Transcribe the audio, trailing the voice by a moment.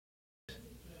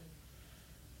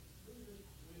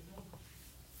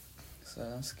So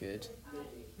that's good.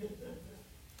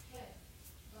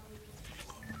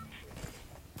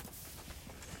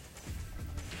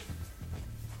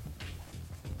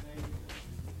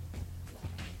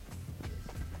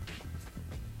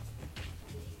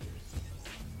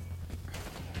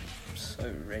 I'm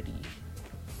so ready.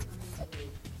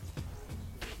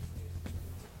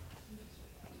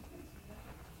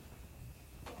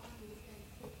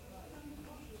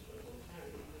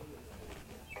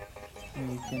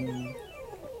 We can...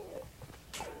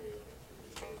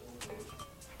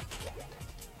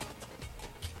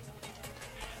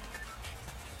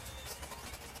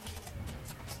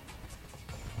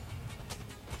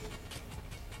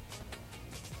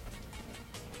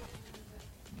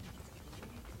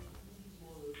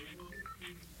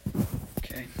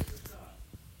 Okay.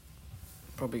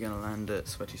 Probably gonna land at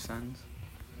Sweaty Sands.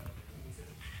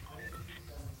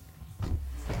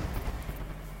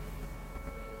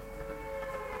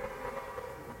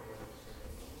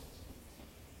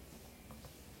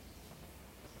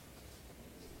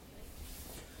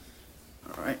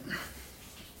 Alright.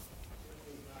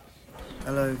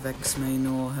 Hello Vex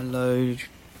Manor, hello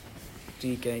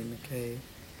D-Game McKay.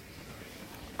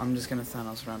 I'm just gonna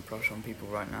Thanos ramprush on people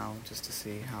right now just to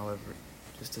see how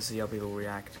people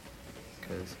react,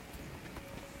 because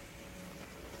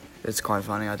it's quite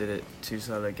funny. I did it 2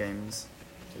 solo games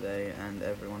today and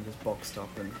everyone just boxed up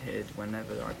and hid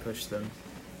whenever I pushed them.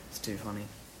 It's too funny.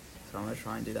 So I'm gonna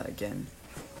try and do that again.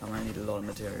 I might need a lot of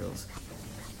materials.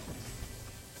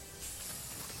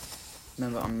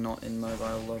 Remember, I'm not in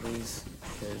mobile lobbies,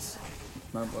 because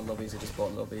mobile lobbies are just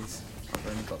bot lobbies. I've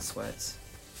only got sweats,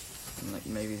 and like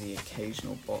maybe the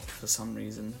occasional bot for some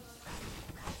reason.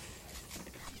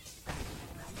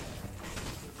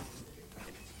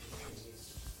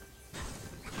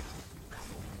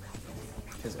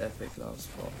 Because Epic loves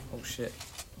bot. Oh shit.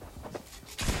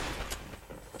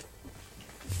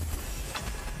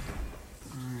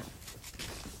 Alright.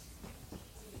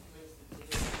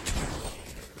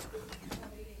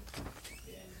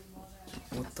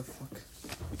 What the fuck?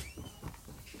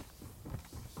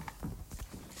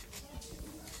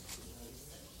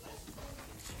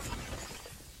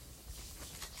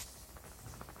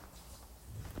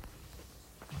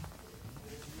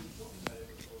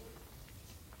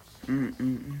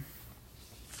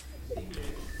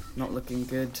 Not looking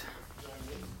good.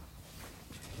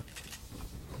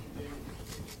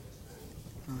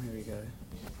 Oh, here we go.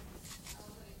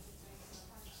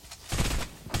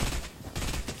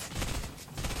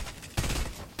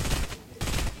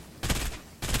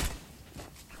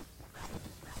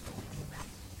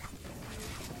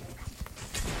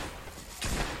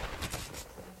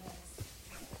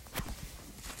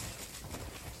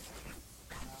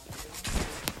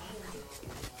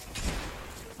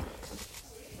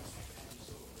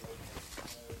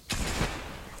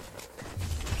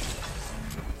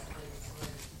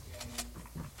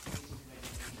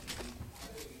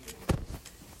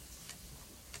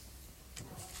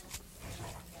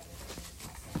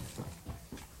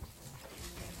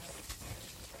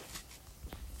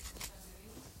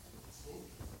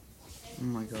 Oh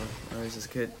my god, where is this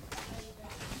kid?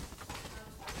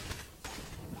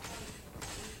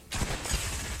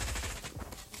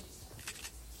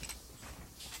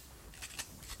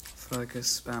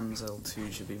 Fergus Spams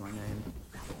L2 should be my name.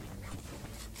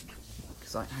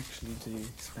 Because I actually do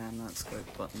spam that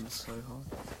scope button so hard.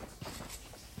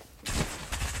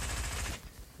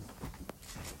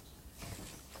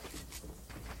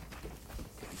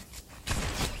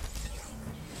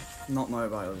 Not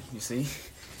mobile, you see?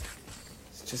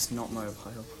 It's just not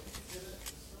mobile.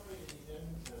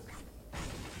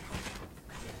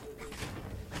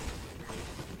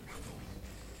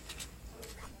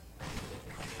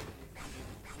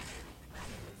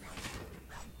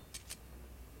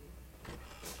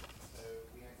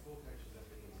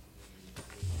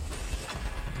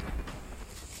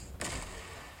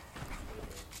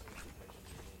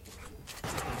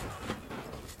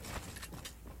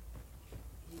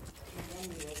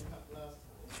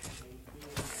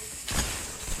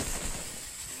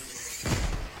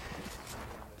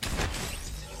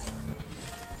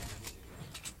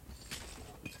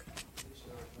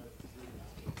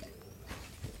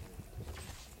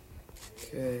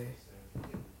 Okay.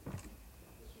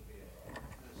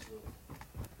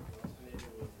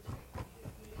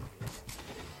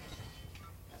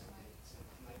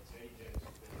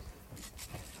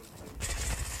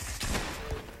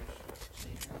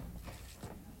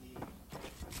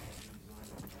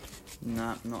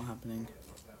 Nah, not happening.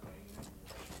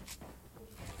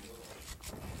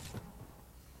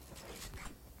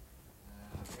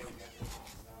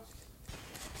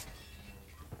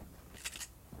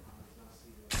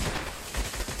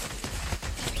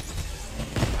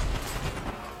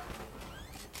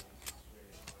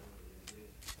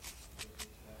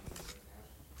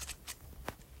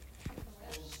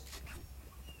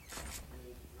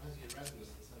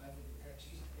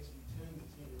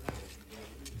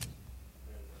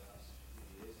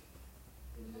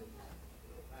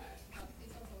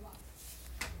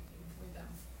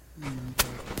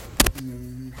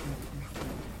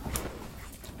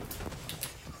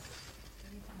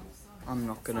 I'm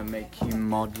not gonna make you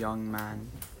mod, young man.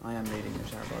 I am leading the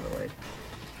chat, by the way.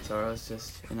 Sorry, I was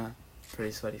just in a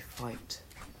pretty sweaty fight.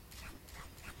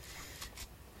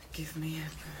 Give me a...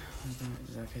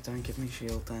 Okay, don't give me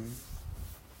shield then.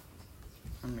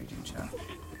 I'm reading chat.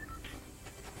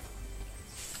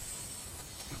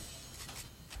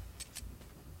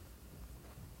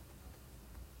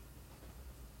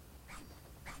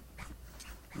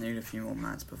 I need a few more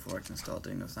mats before I can start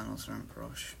doing the Thanos ramp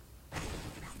rush.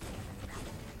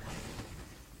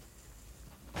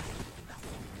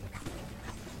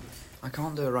 I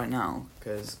can't do it right now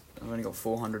because I've only got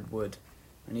 400 wood.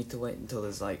 I need to wait until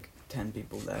there's like 10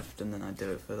 people left and then I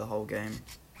do it for the whole game.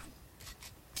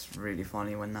 It's really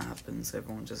funny when that happens.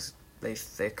 Everyone just,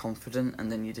 they're confident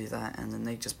and then you do that and then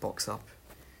they just box up.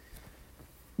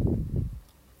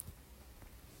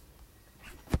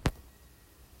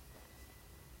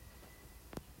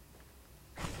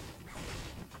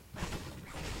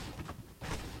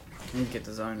 I need to get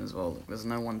the zone as well. There's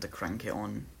no one to crank it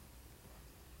on.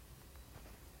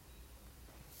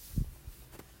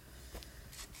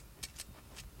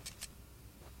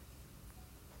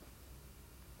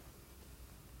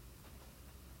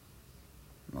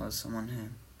 Well, there's someone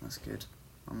here. That's good.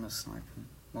 I'm gonna snipe him.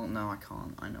 Well, no, I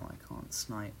can't. I know I can't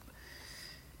snipe.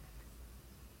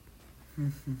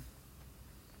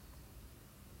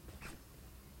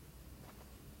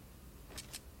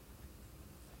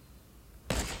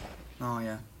 Oh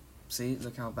yeah. See,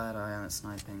 look how bad I am at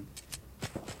sniping.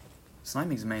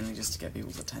 Sniping is mainly just to get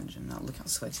people's attention. Now look how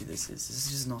sweaty this is. This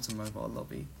is just not a mobile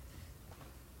lobby.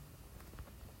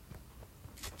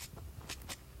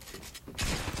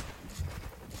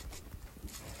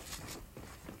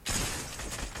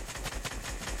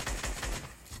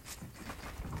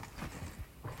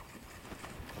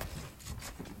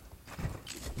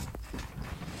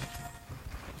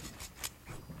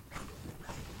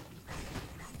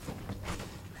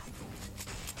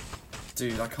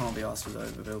 Dude, I can't be asked with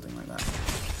overbuilding like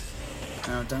that.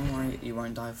 Now, don't worry, you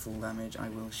won't die full damage. I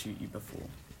will shoot you before.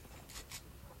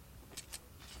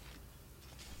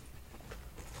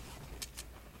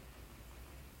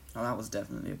 Oh, that was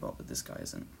definitely a bot, but this guy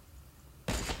isn't.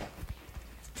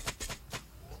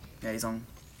 Yeah, he's on.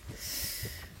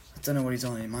 I don't know what he's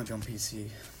on. He might be on PC.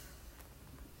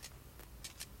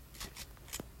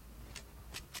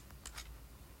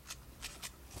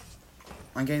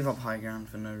 I gave up high ground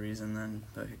for no reason then,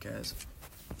 but who cares.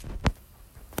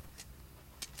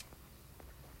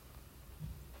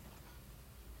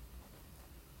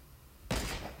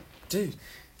 Dude!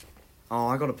 Oh,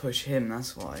 I gotta push him,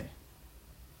 that's why.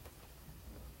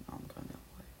 Oh, I'm going that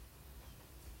way.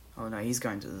 Oh no, he's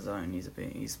going to the zone, he's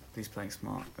playing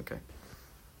smart, okay.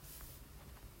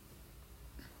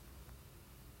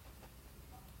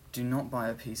 Do not buy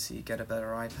a PC, get a better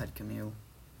iPad, Camille.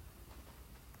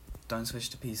 Don't switch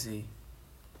to PC.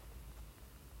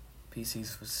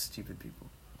 PC's for stupid people.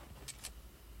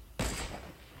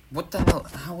 What the hell?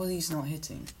 How are these not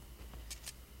hitting?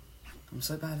 I'm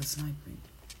so bad at sniping.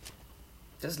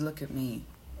 Just look at me.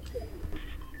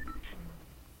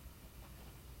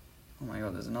 Oh my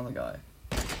god, there's another guy.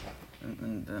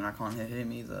 And I can't hit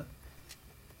him either.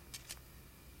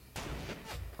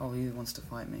 Oh, he wants to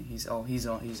fight me. He's a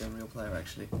real player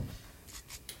actually.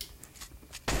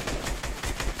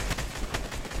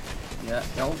 Yeah,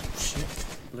 oh shit.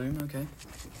 Bloom, okay.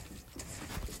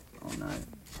 Oh no. I'm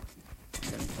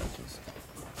getting focused.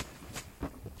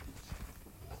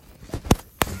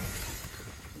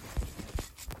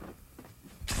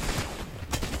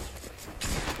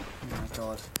 Oh my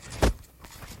god.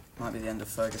 Might be the end of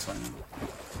Fergus right now.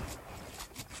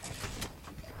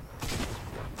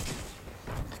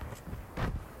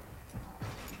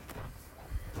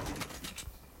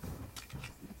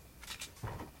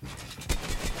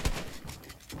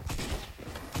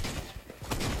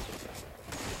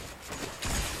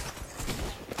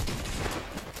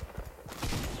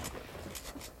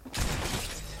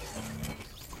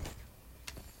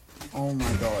 Oh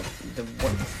my god, the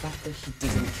fact that he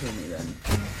didn't kill me then.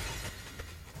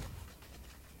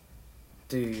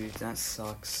 Dude, that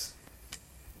sucks.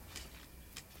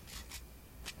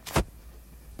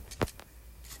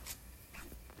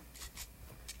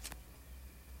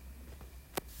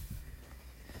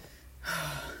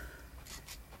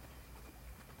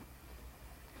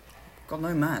 Got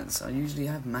no mats. I usually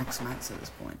have max mats at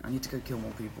this point. I need to go kill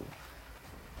more people.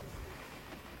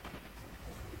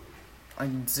 I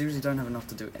seriously don't have enough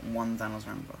to do one Thanos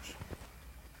ramp rush.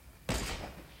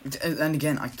 And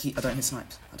again, I don't hit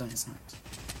snipes. I don't hit snipes.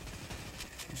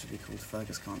 It should be called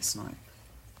Fergus can't snipe.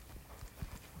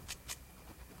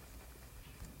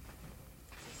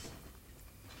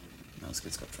 this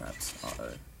kid's got traps.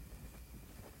 Uh-oh.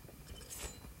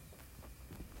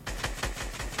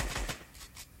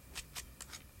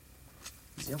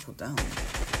 Is he up or down?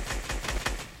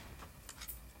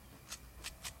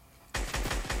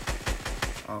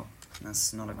 Oh,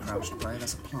 that's not a crouched player,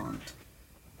 that's a plant.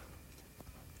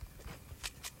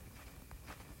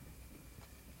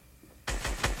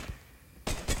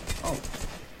 Oh,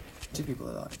 2 people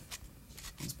alive.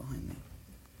 One's behind me.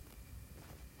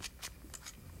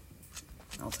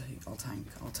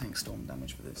 I'll tank storm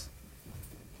damage for this.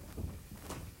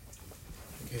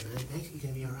 Okay, mate, you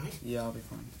gonna be alright? Yeah, I'll be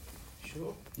fine.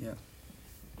 Sure? Yeah.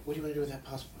 What do you want to do with that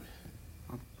passport?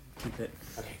 I'll keep it.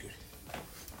 Okay, good.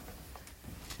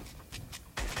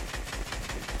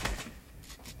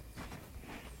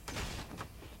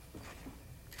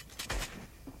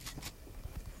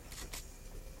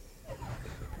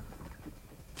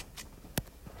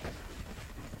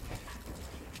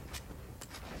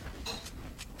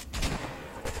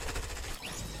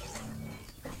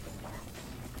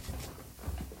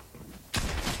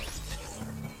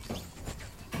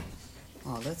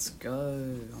 Oh, let's go.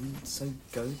 I'm so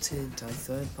goated. I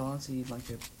third party like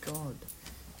a god.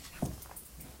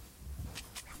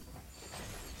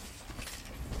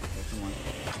 Okay, come on.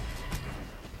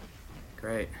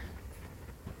 Great.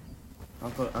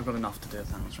 I've got enough to do a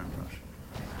Thanos ramp rush.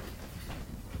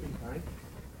 Right.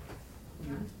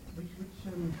 Which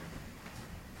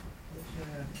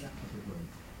laptop is it?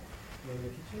 One in the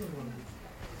kitchen or one?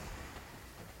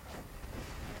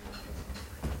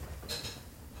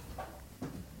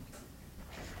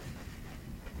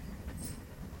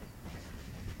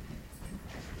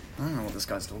 I don't know what this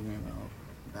guy's talking about.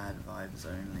 Bad vibes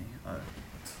only. Oh.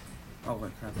 Oh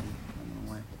wait, crap, I'm on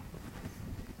my way.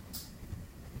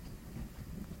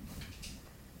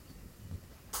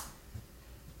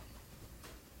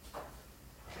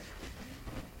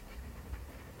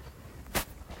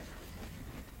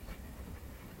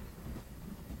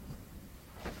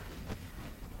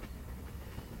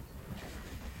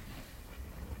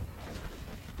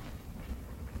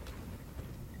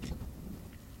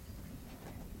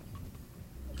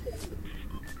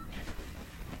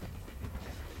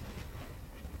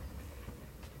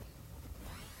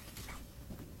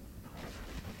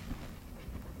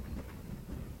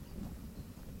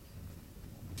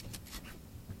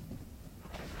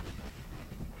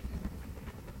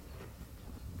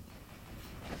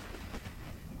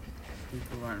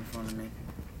 People right in front of me.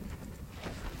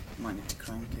 Might need to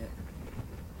crank it.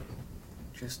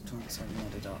 Just once I've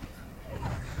made it up.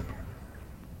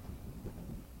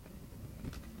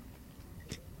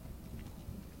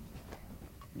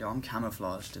 Yo, I'm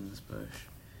camouflaged in this bush.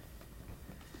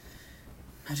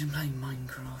 Imagine playing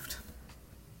Minecraft.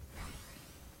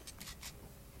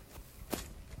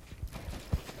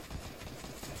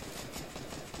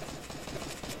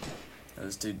 Oh,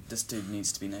 this dude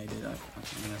needs to be naded. I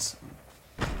think that's.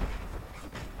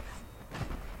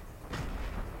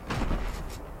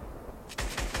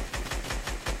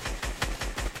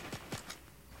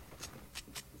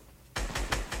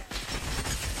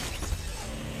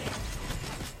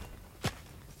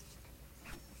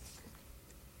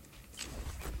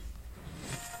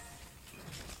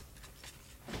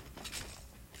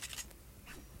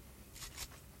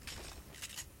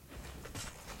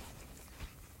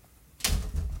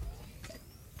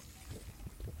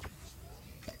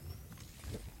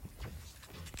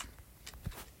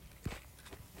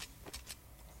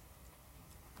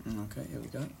 Okay, here we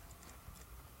go.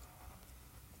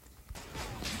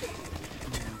 Oh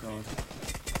my god.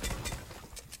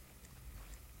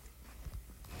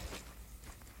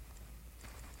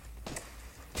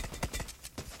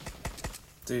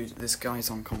 Dude, this guy's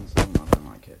on console and I don't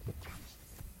like it.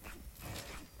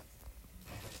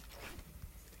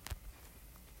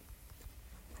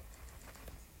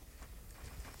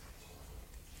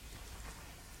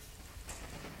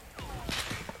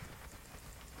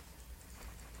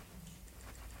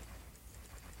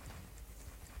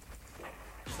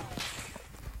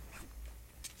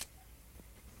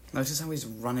 Notice how he's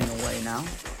running away now?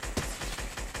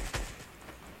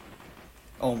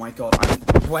 Oh my god,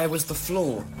 where was the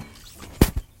floor?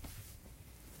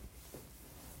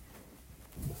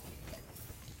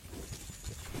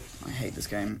 I hate this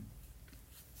game.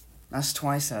 That's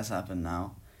twice that's happened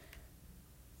now.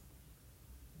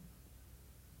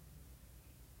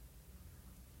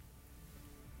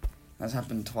 That's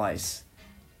happened twice.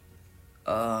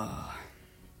 Ugh.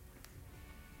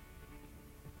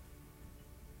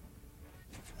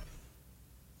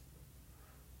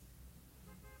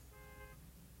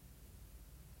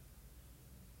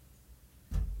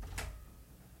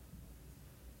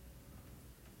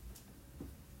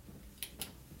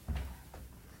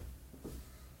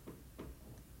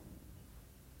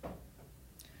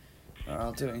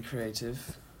 Alright, I'll do it in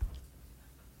creative.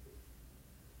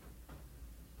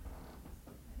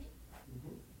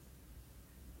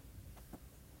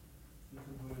 You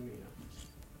can join me, yeah?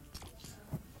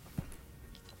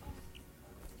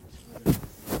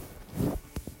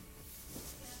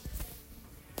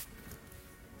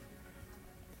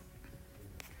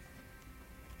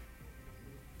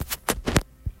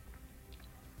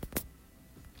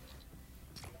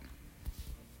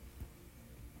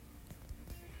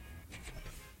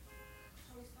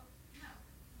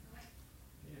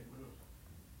 Yeah, why not?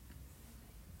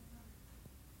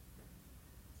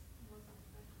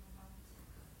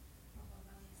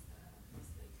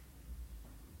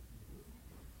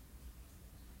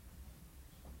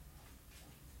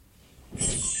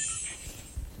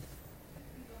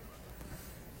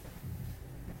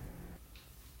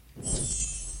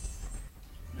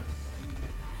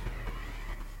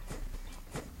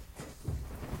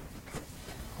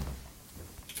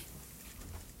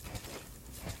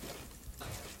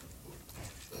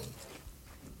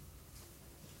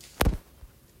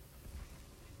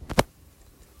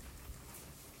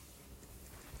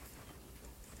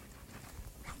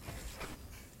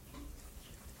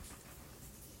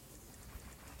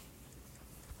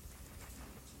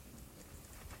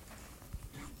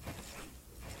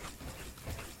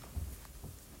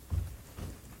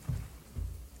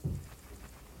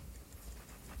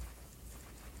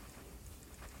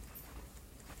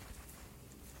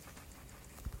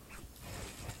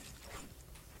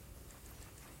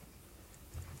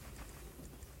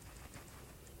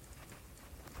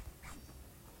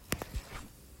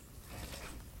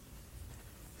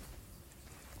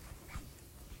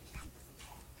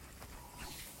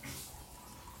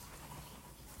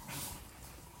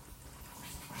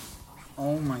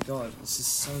 Oh my god, this is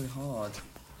so hard.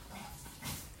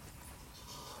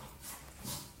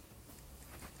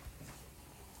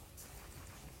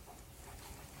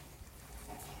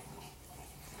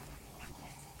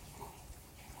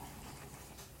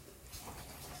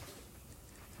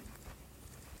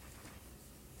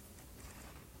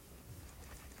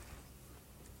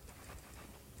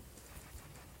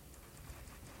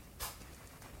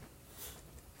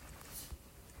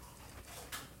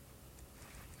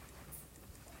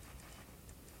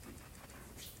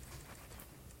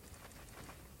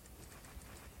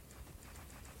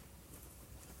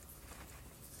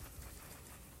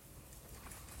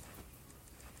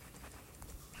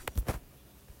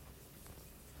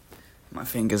 My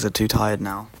fingers are too tired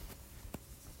now.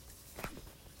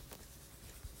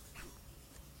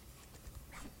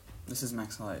 This is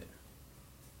max height.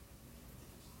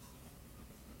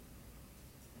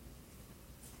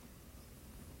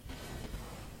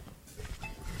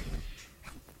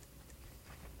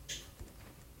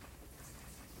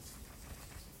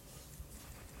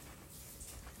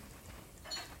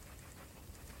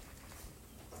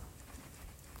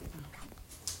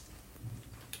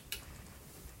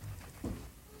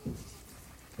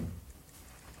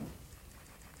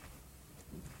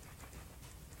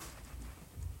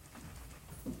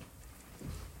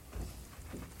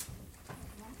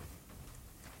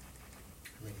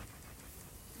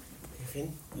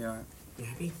 Finn, Yeah. you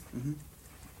happy? Mhm.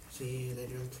 See you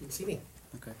later on this evening.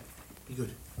 Okay. Be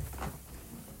good.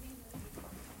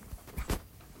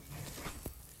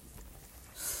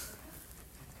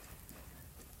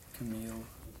 Camille.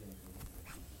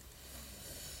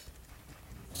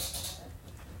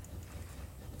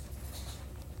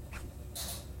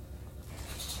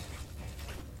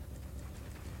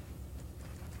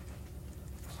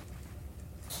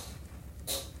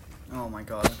 Oh my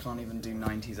god, I can't even do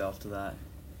 90s after that.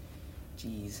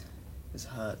 Jeez. This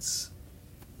hurts.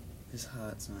 This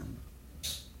hurts, man.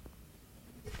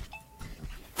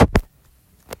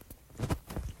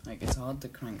 Like, it's hard to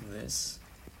crank this,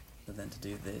 but then to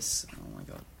do this, oh my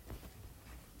god.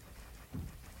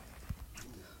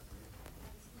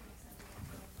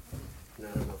 No,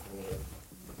 not for me.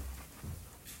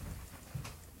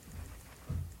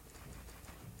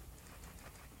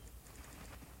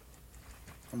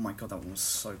 Oh my god, that one was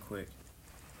so quick.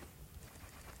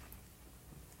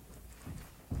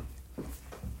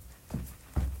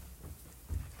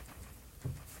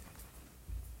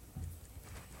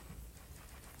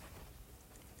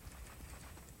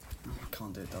 Oh, I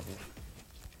can't do it double.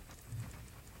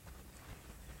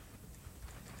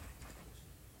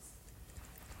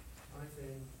 Hi,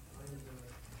 Finn.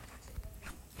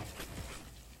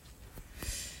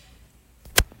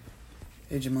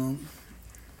 Hey Jamal.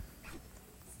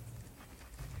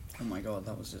 Oh my god,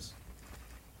 that was just...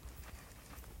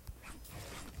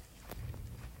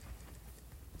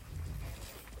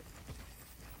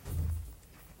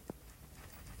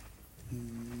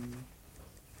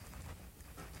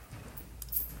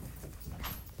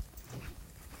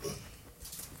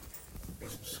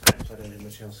 I don't need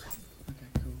much else. Okay,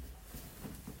 cool.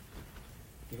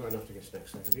 You got enough to get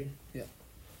snacks there, have you? Yeah.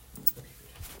 Okay,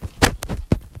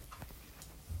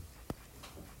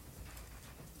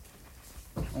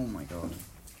 good. Oh my god.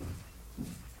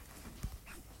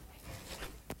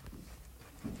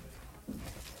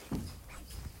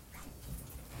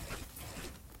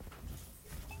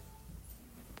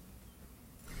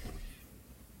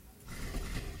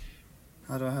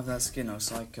 How do I have that skin? Oh,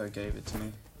 Psycho gave it to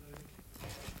me.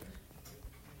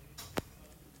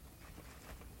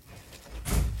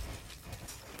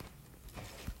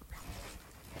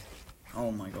 Oh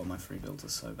my god, my free build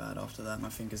is so bad after that. My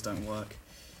fingers don't work.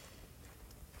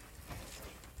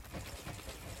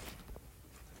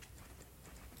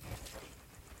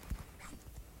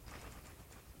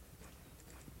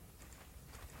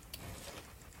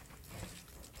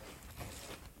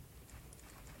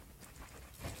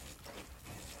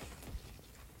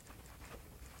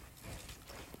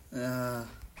 Uh,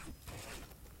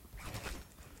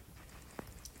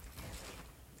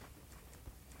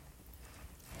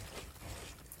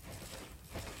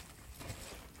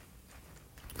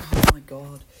 oh my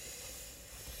god.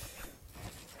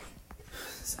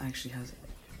 This actually has...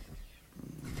 Oh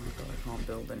my god, I can't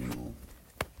build anymore.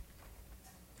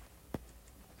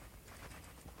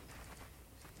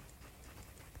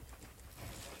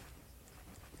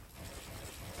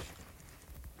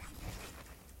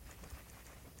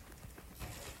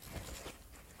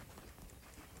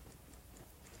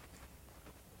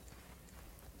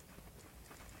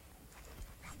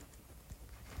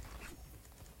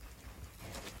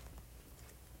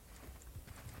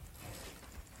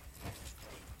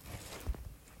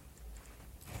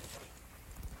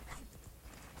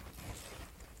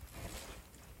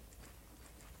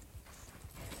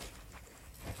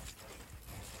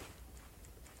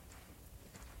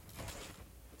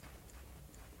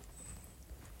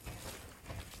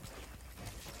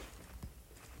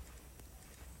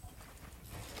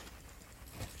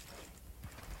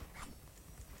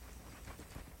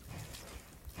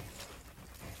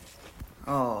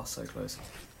 Oh, so close.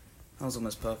 That was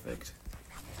almost perfect.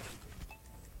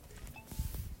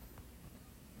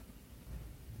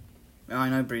 I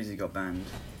know Breezy got banned.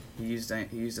 He used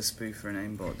a spoof for an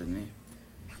aimbot, didn't he?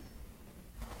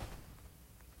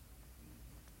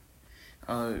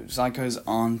 Oh, Zyko's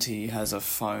auntie has a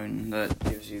phone that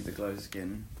gives you the glow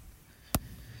skin.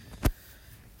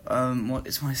 What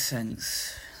is my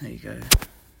sense? There you go.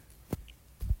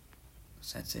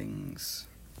 Settings.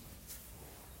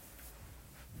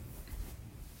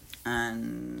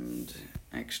 And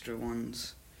extra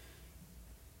ones.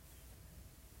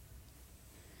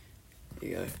 There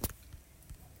you go.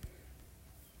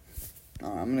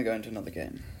 Alright, I'm gonna go into another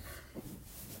game.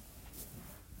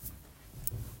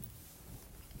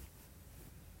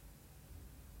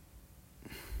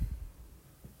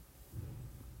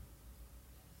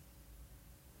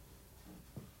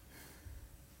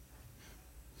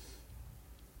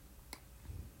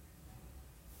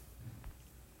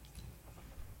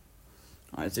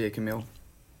 Alright, see you, Camille.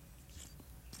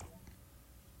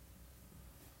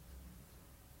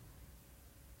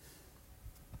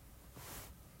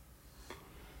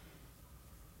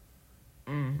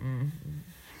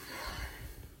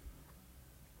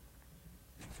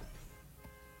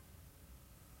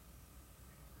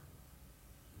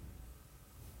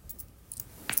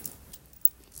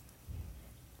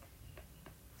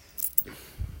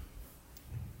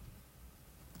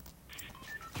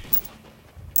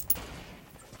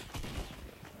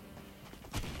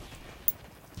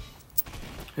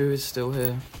 Who is still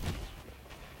here?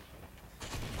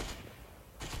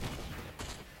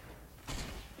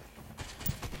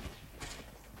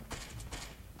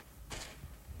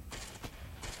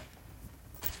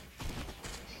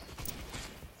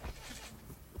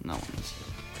 No one is here.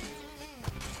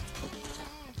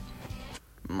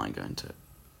 Am I going to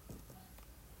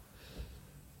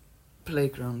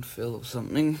playground fill or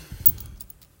something?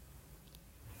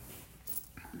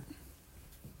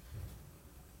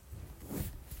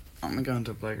 I'm gonna go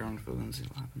into playground fill and see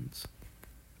what happens.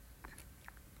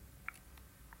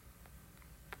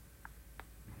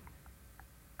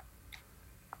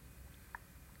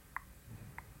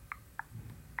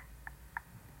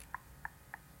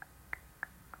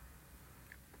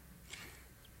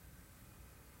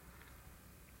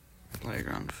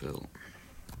 Playground fill.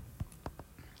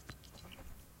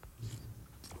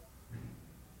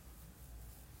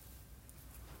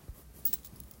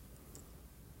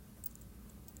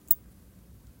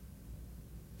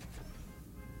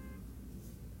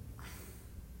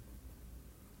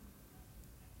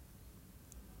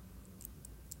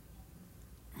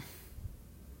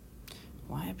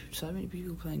 Why are people so many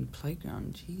people playing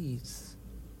Playground. Jeez.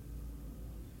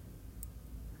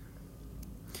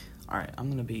 Alright, I'm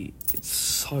gonna be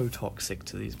so toxic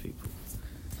to these people.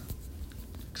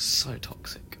 So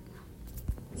toxic.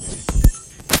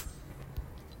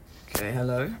 Okay,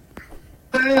 hello?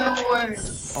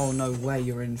 Oh, no way,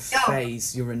 you're in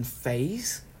phase. You're in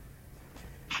phase?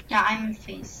 Yeah, I'm in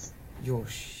phase. You're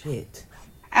shit.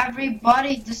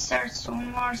 Everybody desert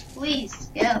Zone Wars,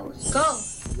 please. Yeah, let's go.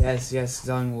 Yes,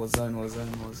 Zone Wars.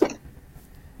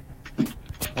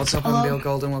 What's up, Hello? I'm Bill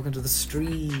Golden, welcome to the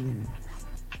stream.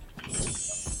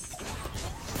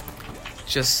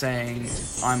 Just saying,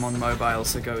 I'm on mobile,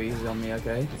 so go easy on me,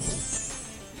 okay?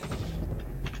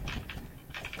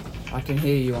 I can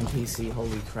hear you on PC,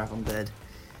 holy crap, I'm dead.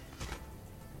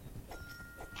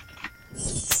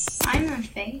 I'm in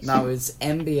phase. Now it's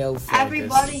MBL Fergus.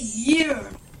 Everybody here.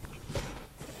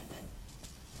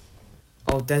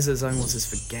 Oh, Desert Zone Wars is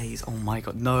for gays. Oh my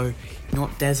god, no.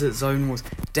 Not Desert Zone Wars.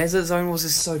 Desert Zone Wars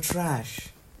is so trash.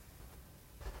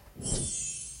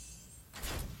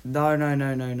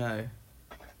 No.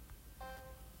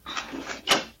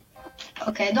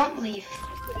 Okay, don't leave.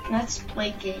 Let's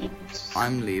play games.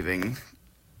 I'm leaving.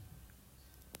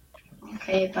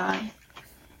 Okay, bye.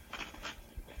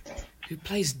 Who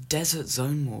plays Desert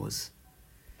Zone Wars?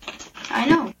 I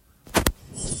know.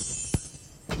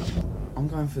 I'm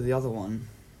going for the other one.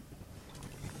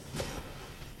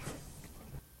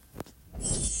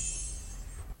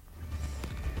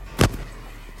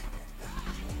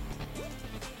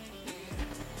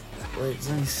 Wait, there's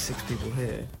only 6 people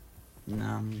here.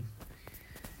 Nah.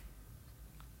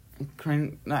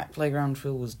 That playground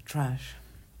fill was trash.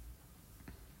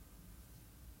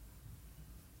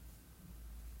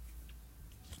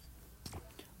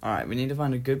 Alright, we need to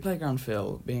find a good playground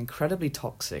fill, be incredibly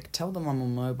toxic, tell them I'm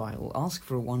on mobile, ask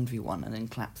for a 1v1, and then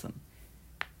clap them.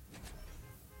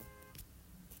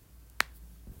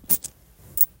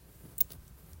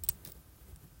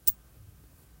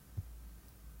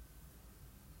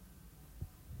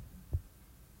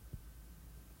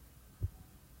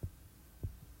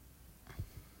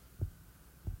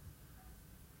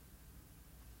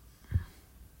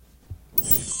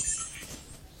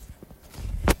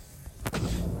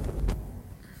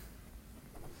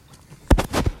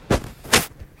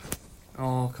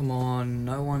 Oh, come on,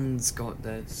 no one's got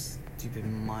that stupid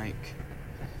mic.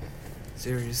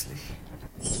 Seriously.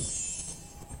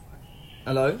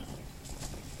 Hello?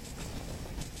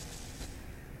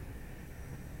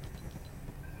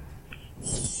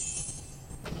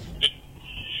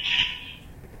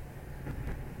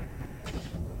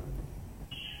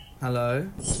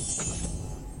 Hello?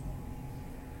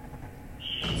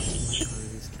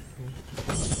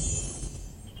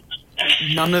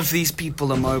 None of these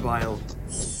people are mobile.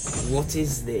 What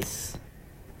is this?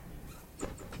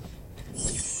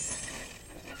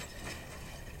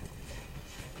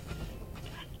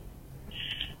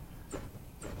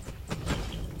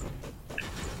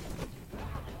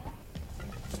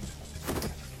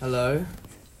 Hello?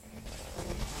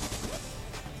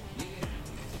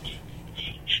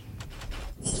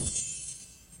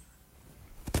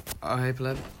 Oh, hey,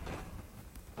 pleb.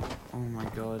 Oh my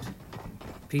god.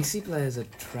 PC players are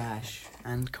trash,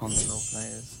 and console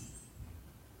players.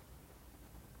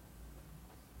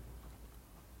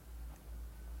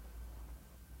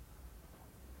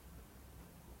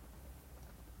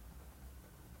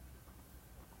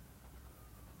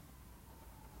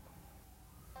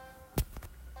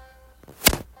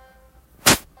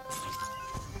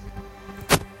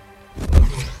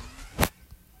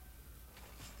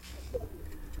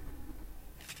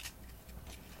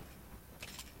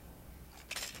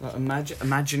 Well,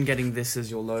 imagine getting this as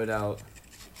your loadout.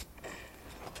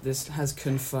 This has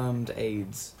confirmed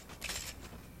AIDS.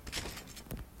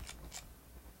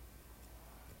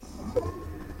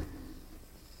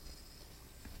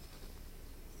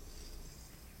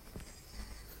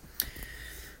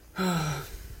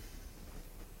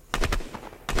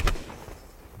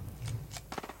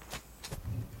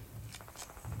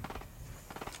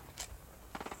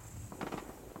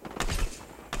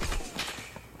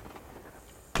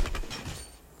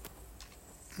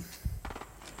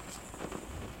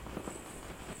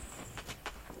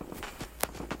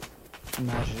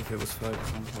 Imagine if it was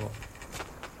Fergus on top.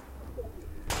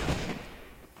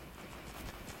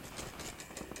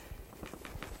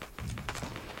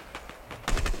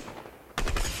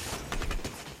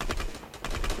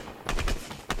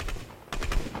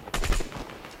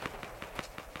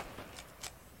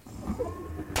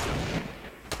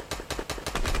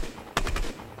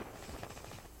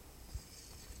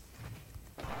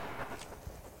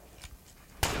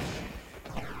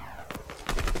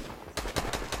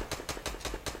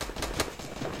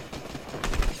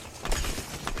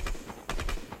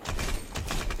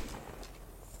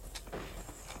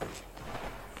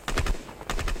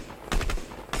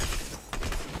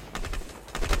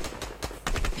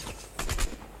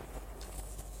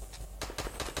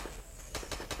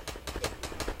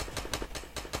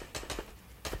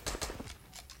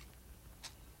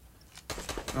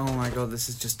 Oh my god, this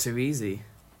is just too easy.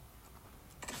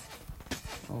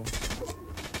 Oh.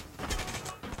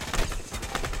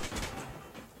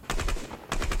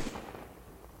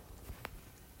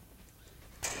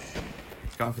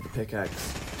 Going for the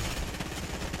pickaxe.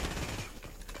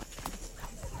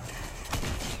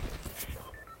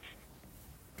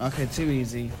 Okay, too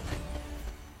easy.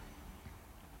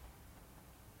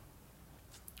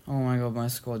 Oh my god, my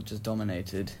squad just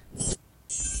dominated.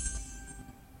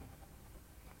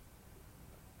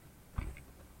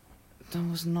 That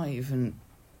was not even...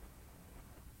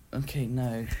 Okay,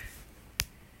 no.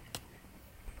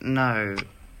 No.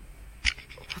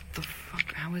 What the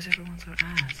fuck? How is everyone so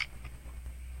ass?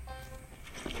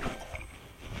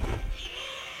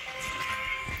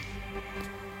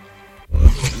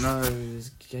 No, this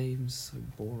game's so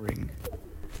boring.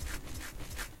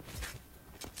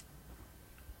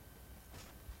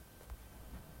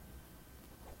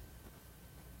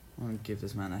 I'm gonna give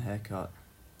this man a haircut.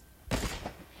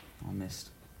 Oh, I missed.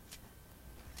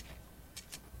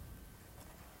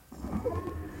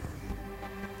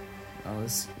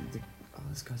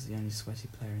 This guy's the only sweaty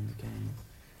player in the game.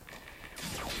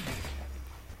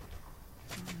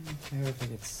 I don't care if I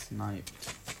get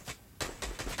sniped.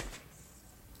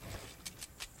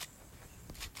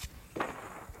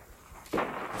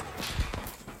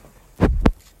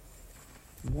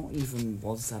 What even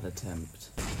was that attempt?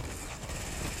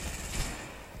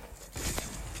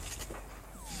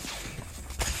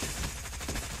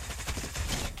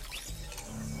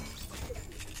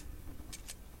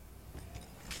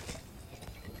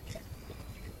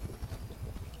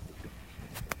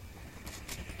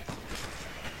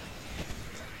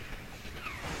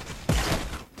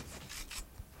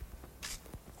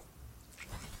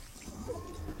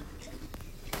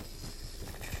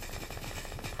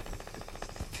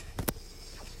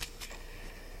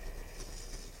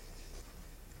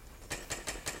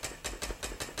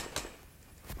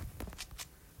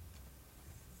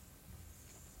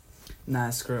 Nah,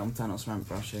 screw it, I'm thanos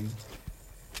ramprushing.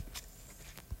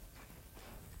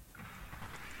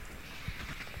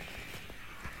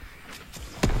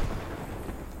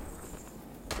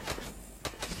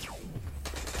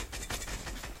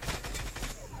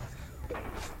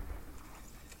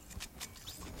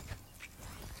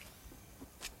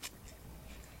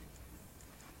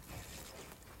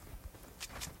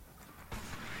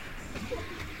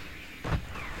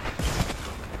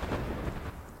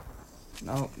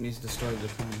 Oh, needs to destroy the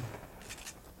phone.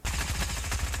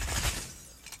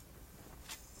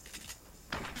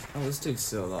 Oh, this dude's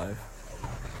still alive.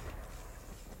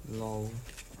 Lol.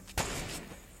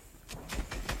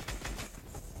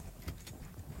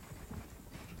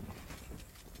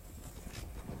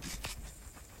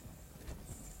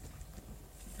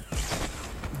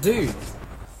 Dude!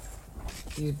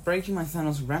 He's breaking my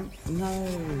Thanos ramp. No!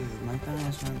 My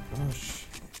Thanos ramp rush.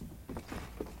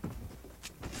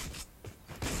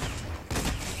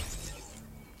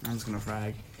 I'm just gonna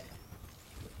frag.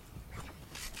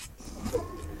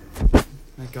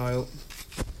 That guy up.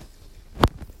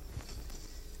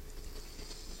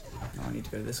 Oh, I need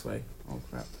to go this way. Oh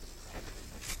crap.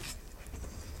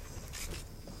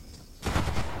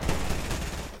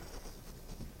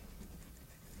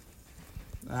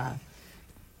 Ah.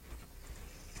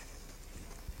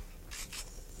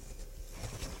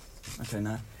 Okay,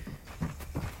 no.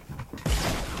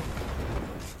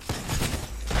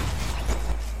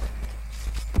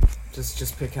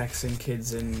 Just pickaxing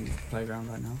kids in playground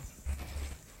right now.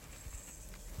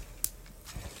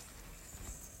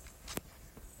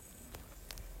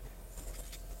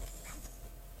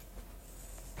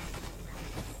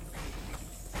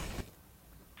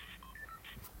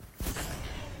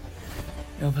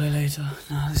 I'll play later.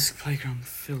 No, this playground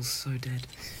feels so dead.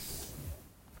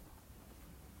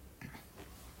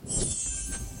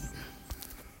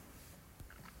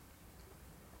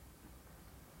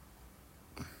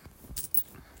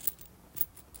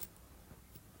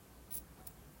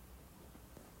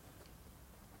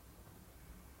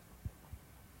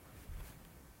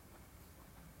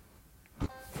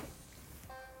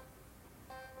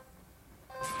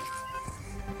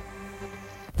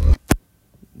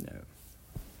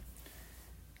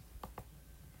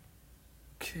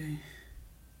 Okay.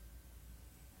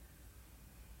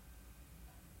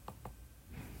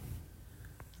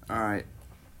 Alright.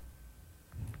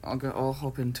 I'll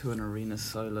hop into an arena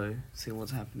solo, see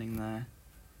what's happening there.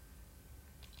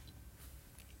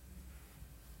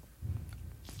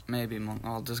 Maybe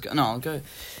I'll go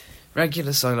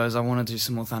regular solos. I want to do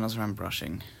some more Thanos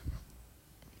ramprushing.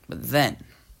 But then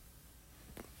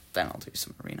I'll do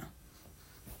some arena.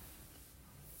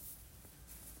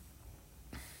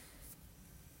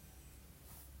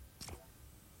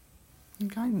 The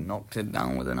guy knocked it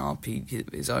down with an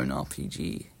RPG, his own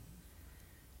RPG.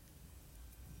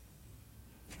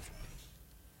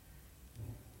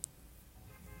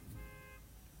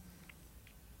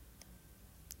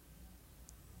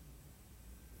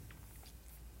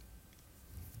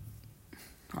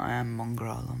 I am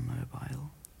Mongrel on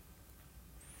mobile.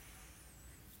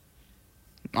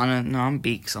 I don't know, I'm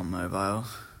Beaks on mobile.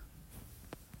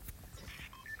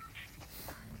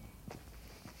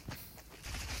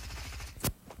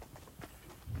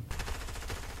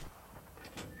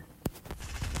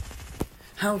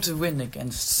 How to win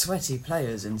against sweaty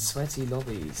players in sweaty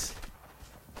lobbies.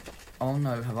 Oh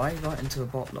no, have I got into a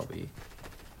bot lobby?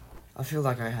 I feel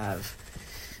like I have.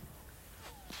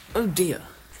 Oh dear.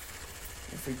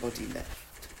 Everybody left.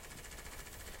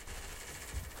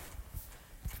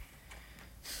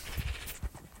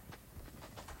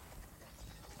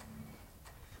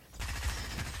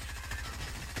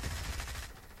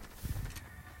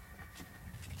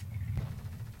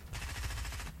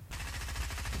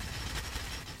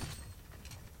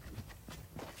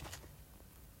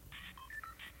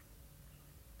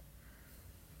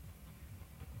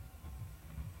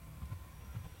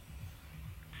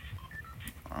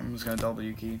 I'm just gonna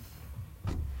W key.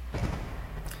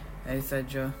 Hey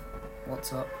Thedja,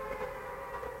 what's up?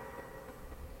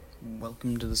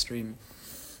 Welcome to the stream.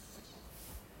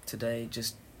 Today,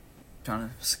 just trying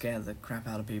to scare the crap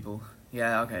out of people.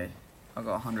 Yeah, okay. I've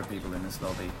got 100 people in this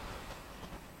lobby.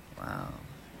 Wow.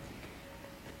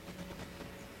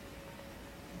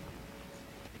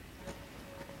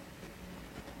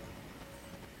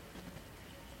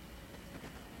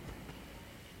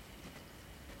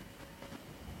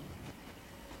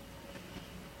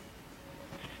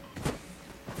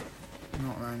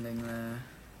 Not landing there.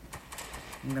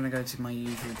 I'm gonna go to my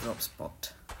usual drop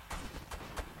spot.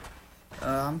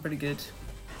 I'm pretty good.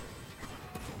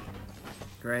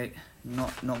 Great.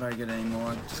 Not very good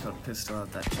anymore. Just got a pistol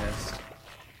out that chest.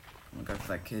 I'm gonna go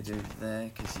for that kid over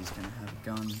there because he's gonna have a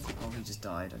gun. Oh, he just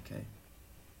died. Okay.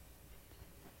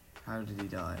 How did he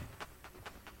die?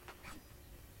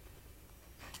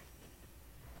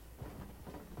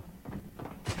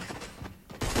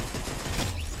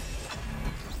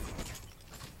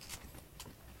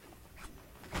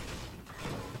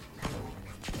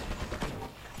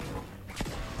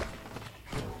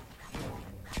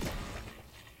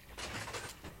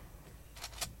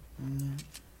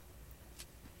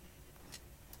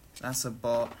 That's a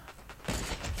bot.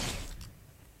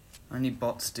 Only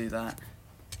bots do that.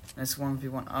 Let's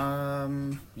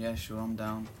 1v1. Yeah, sure, I'm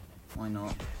down. Why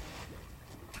not?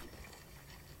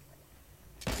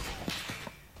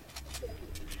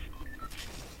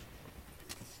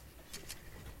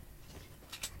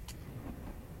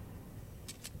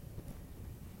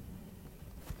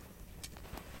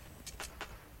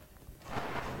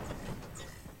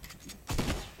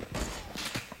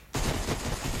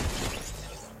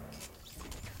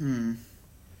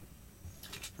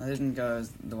 I didn't go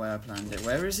as the way I planned it.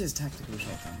 Where is his tactical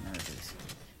shotgun? There it is.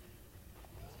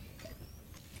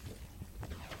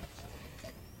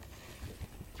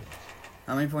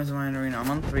 How many points am I in arena? I'm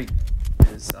on 3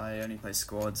 because I only play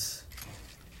squads.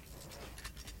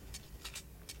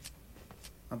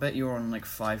 I bet you're on like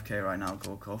 5k right now,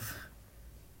 Gorkov.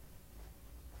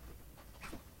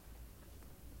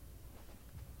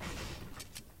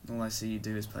 All I see you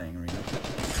do is playing arena.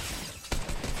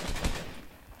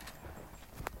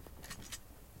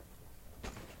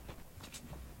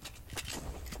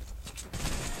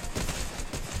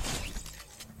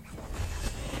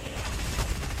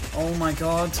 Oh my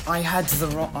god, I had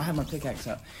my pickaxe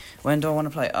out. When do I want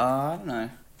to play? I don't know.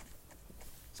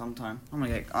 Sometime.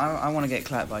 I want to get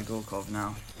clapped by Gorkov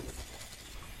now.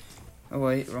 Oh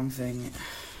wait, wrong thing.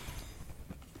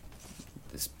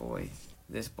 This boy.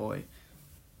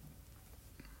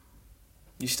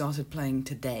 You started playing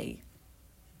today.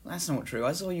 That's not true.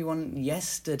 I saw you on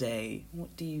yesterday.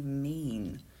 What do you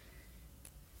mean?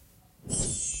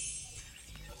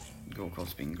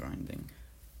 Gorkov's been grinding.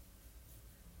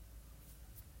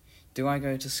 Do I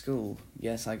go to school?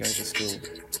 Yes, I go to school.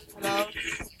 Hello?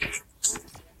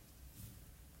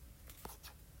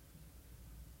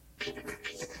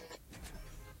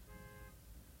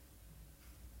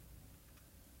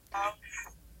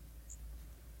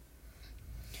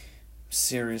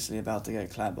 Seriously about to get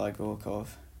clapped by Gorkov.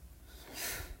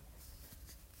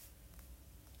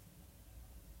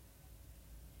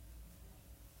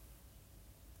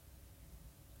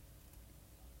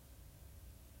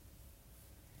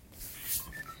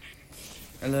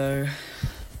 Hello.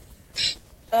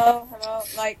 Hello.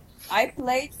 Like, I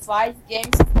played 5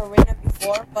 games of Arena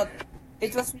before, but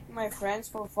it was with my friends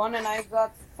for fun, and I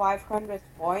got 500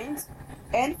 points.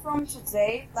 And from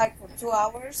today, like for 2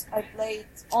 hours, I played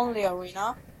only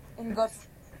arena and got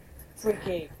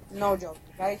 3k. No joke.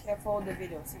 I have all the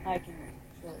videos and I can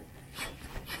show it.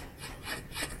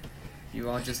 You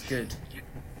are just good.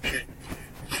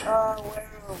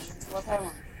 What I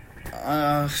want?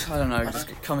 I don't know, just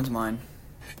come into mine.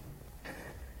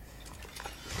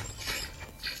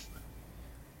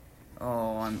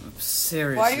 Oh, I'm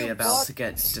seriously about to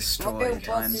get destroyed.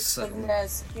 I'm so...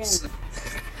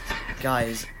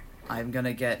 Guys, I'm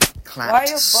gonna get clapped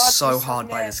so hard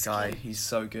by this guy. He's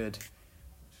so good.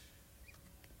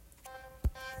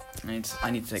 I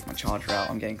need to take my charger out.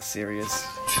 I'm getting serious.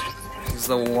 He's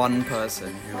the one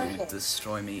person who will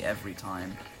destroy me every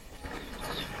time.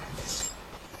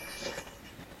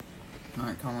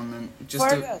 Alright, come on then.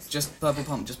 Just purple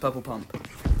pump. Just purple pump.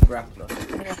 Grappler.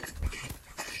 Yeah.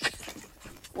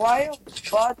 Why you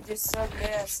bought this skin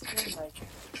like?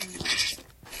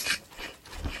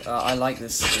 I like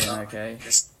this skin. Okay.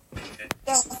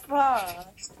 The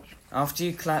fuck? After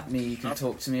you clap me, you can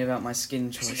talk to me about my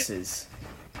skin choices.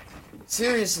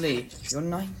 Seriously, your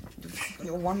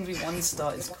 1v1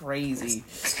 start is crazy.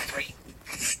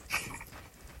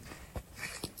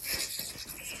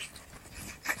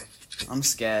 I'm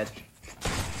scared.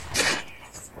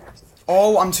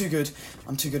 Oh, I'm too good.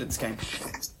 I'm too good at this game.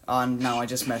 And now I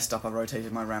just messed up. I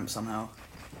rotated my ramp somehow.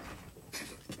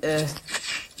 Get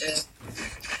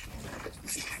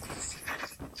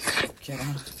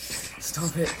out.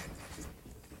 Stop it.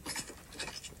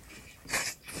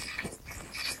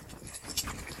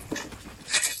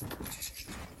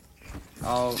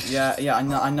 Oh, yeah, I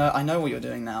know what you're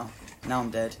doing now. Now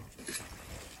I'm dead.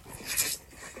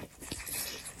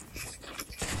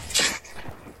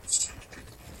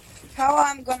 How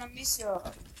I'm gonna miss you?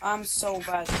 I'm so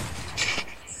bad.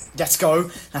 Let's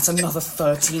go. That's another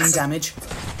 13 damage.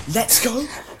 Let's go.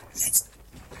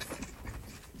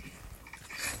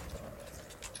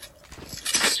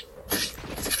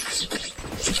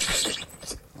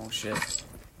 Oh shit.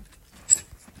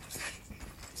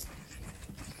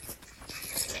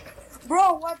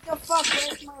 Bro, what the fuck?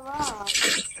 Where's my round?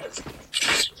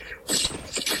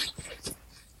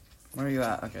 Where are you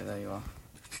at? Okay, there you are.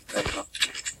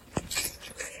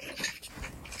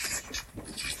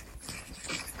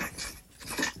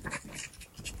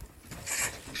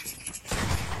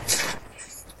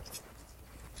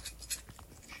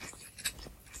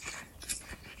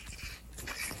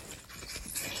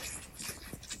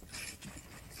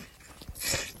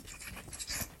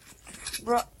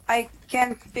 Bro, I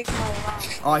can't pick my round.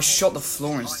 Oh, I shot the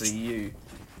floor instead of you.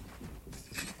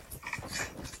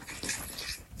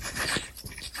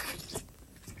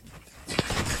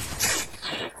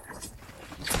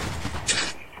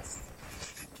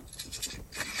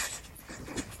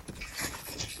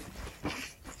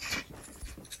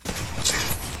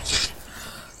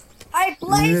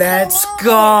 Let's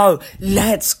go!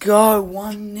 Let's go!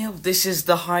 1-0. This is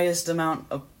the highest amount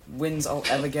of wins I'll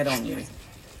ever get on you.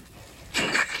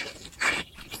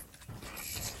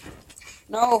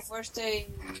 No, first I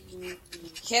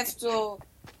have to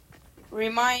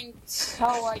remind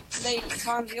how I played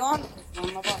 1v1.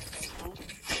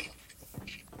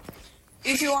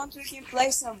 If you want, we can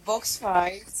play some box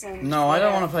fights. And no, I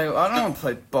don't want to play. I don't want to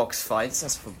play box fights.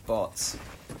 That's for bots.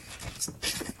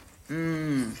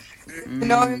 You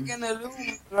know you're gonna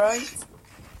lose, right?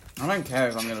 I don't care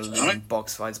if I'm gonna lose in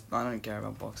box fights. I don't care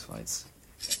about box fights.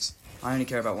 I only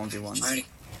care about 1v1s.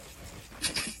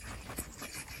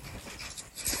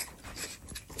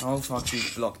 Oh fuck, you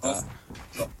blocked that.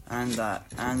 And that.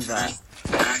 And that.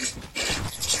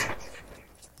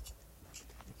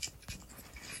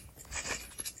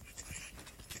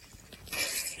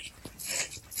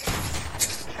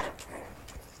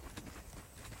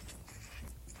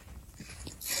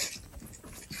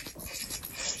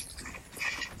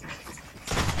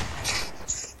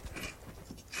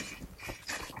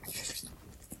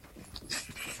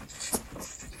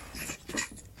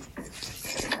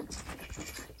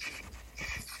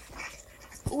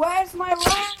 Where's my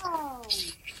round?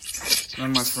 Where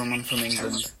am I from? I'm from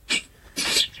England.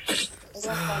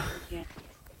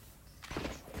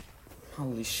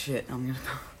 Holy shit, I'm gonna go.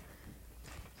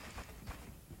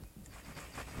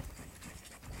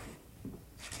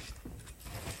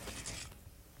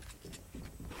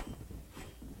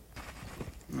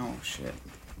 Oh shit.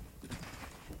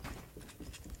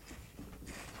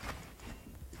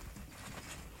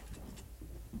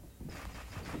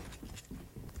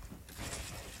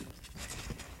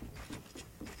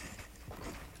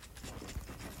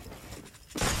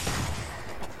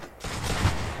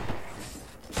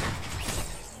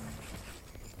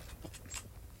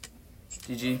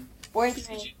 GG. Wait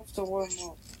a minute, I have to warm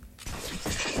up.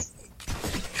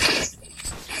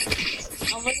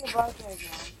 I'm really bad right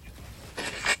now.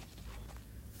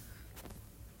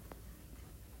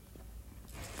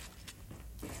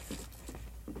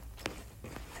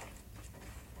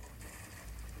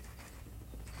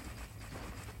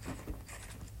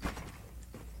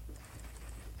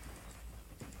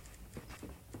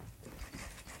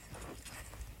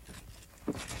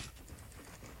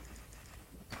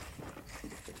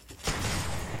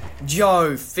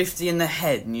 Yo, 50 in the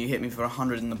head and you hit me for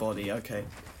 100 in the body, okay.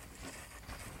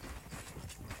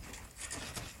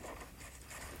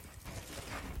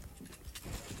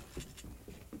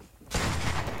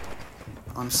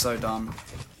 I'm so done.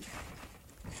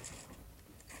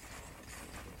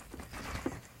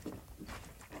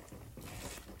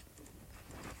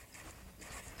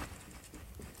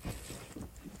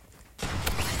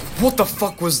 What the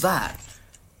fuck was that?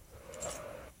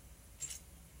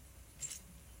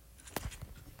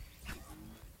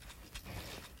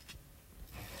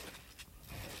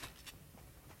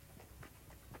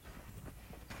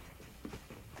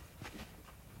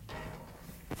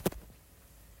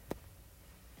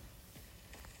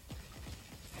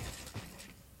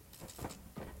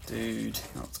 Dude,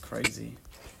 that's crazy.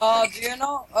 Do you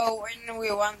know, when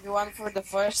we won for the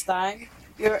first time,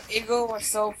 your ego was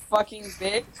so fucking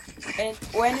big, and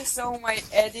when he saw my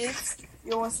edits,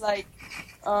 he was like,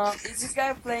 is this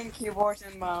guy playing keyboard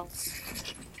and mouse?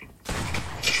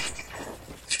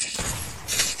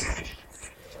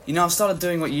 You know, I've started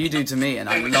doing what you do to me and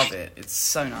I love it. It's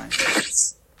so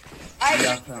nice. Yeah,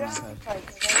 I found my code.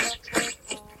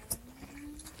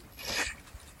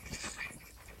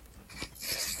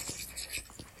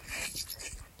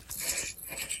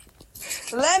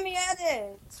 Let me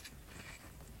edit!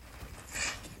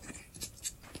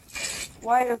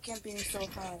 Why are you camping so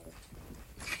high?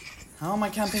 How am I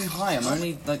camping high? I'm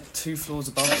only like 2 floors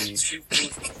above you.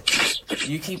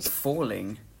 You keep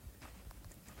falling.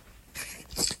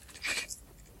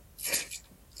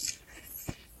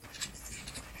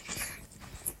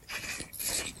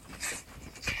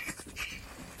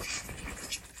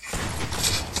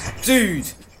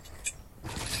 Dude!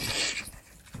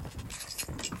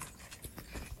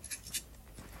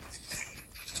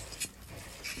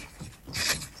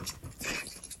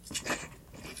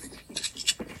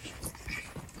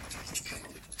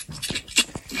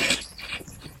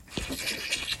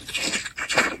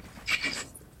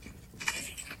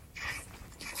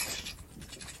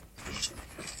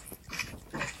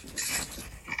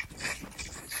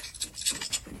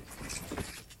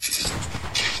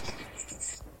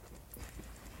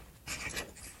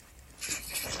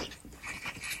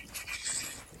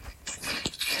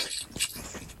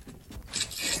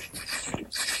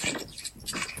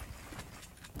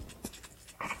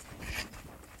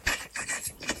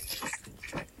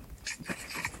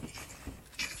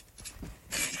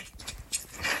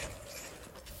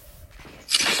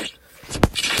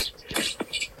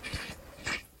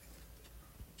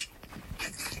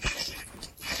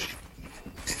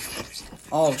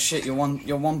 Oh shit, you're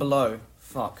one below.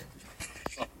 Fuck.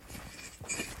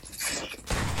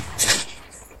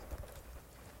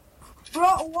 Bro,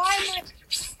 why am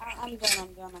I... I'm done.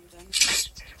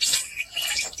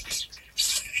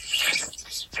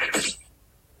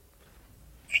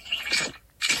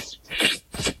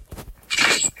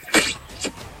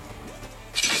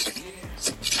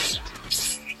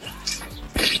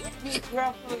 This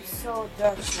grapple is so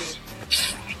dirty.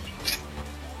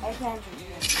 I can't do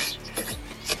it.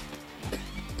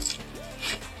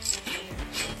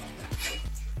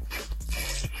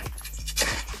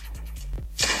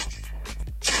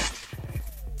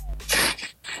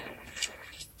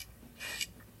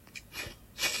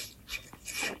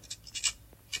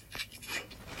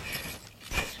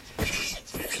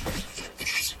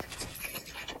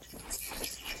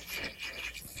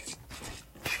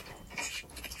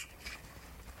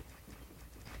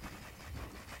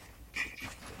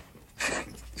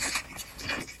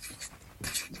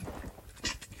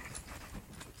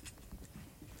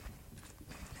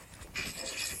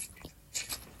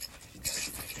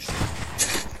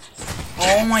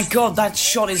 Oh my god, that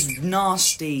shot is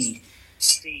nasty.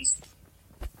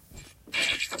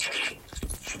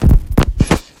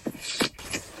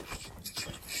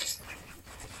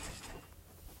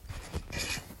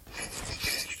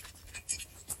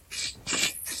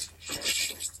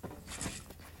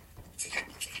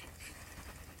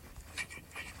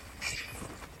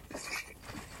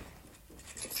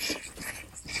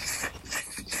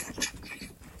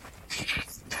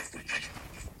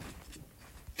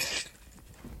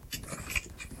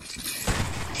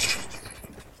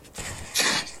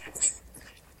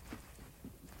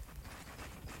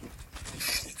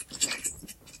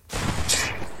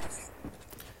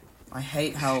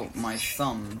 hate how my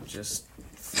thumb just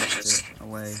flipped it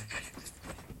away.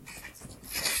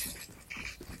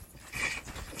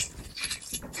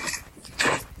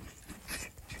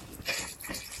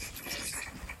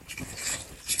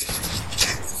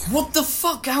 What the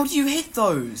fuck? How do you hit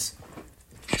those?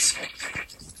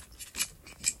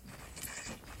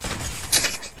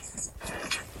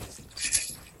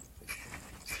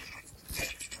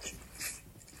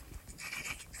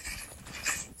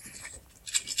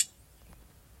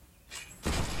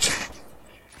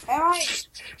 Am I?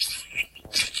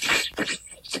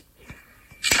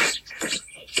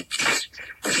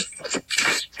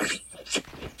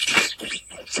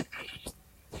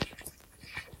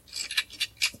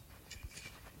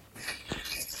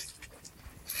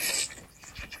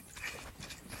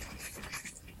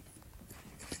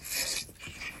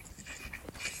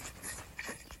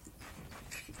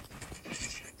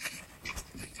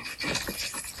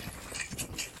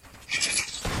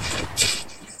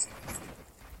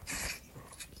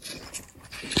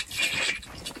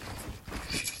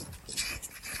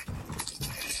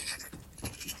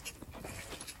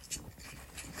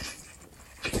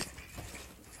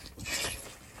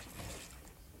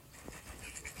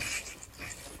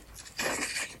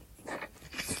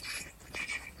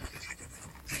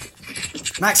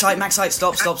 Max height,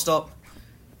 stop.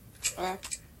 Okay.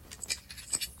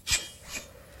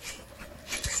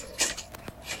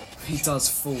 He does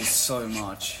fall so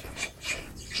much.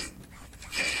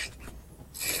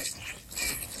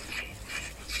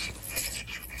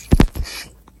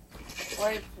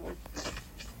 Wait.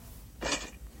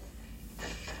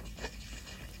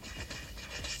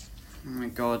 Oh my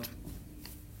god.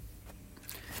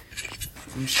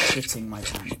 I'm shitting my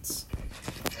pants.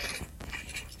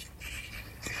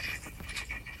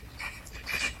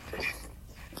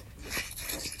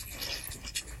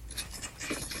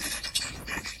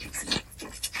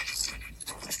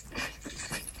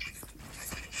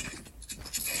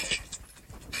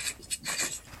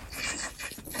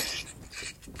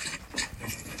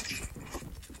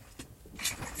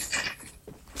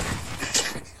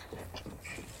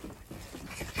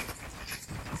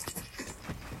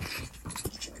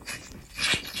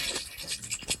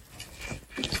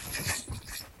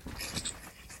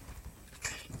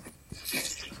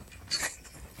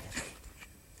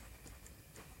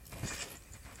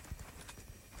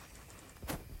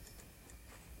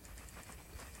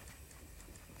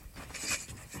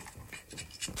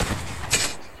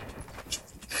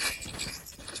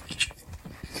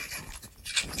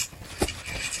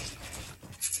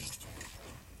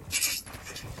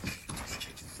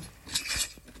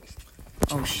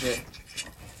 Oh shit.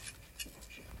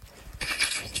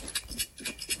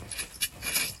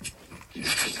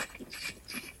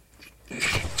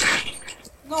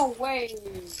 No way!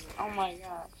 Oh my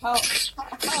god.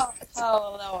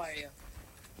 How low are you?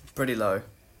 Pretty low.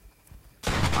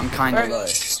 I'm kinda Very low.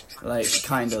 Like,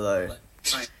 kinda low.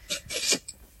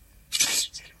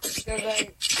 Because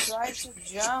I tried to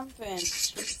jump and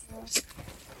it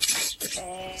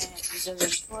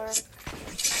doesn't work.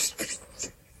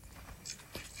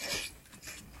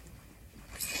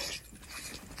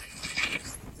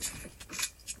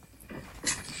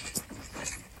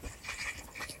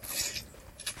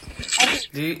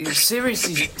 Dude,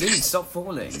 seriously, dude, stop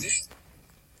falling.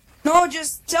 No,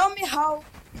 just tell me how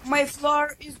my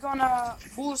floor is gonna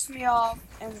boost me off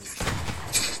and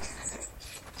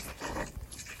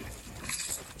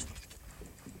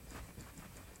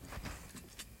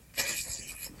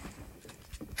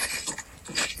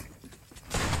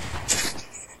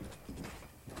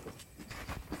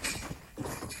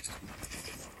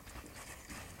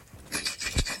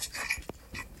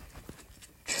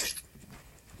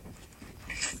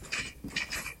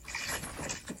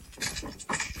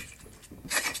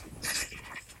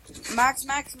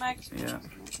Max. Yeah.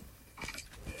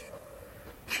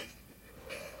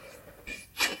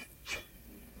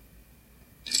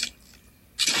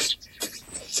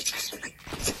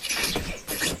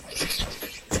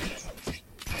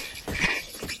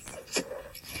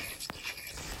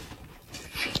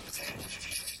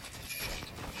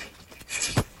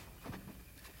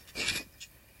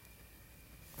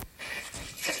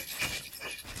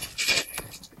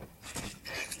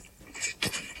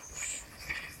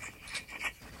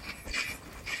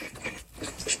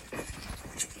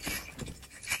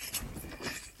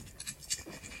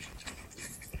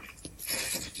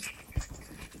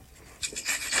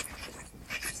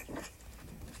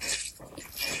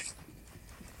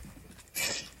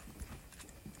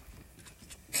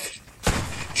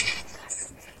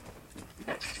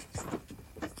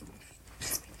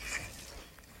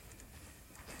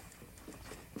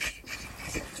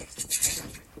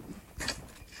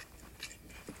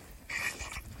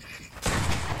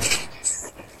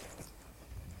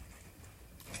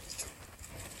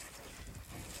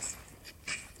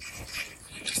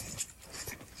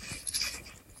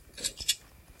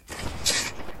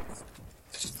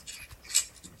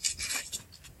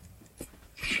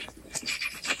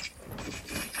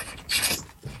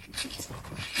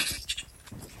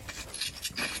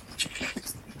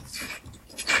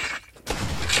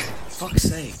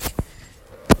 sake.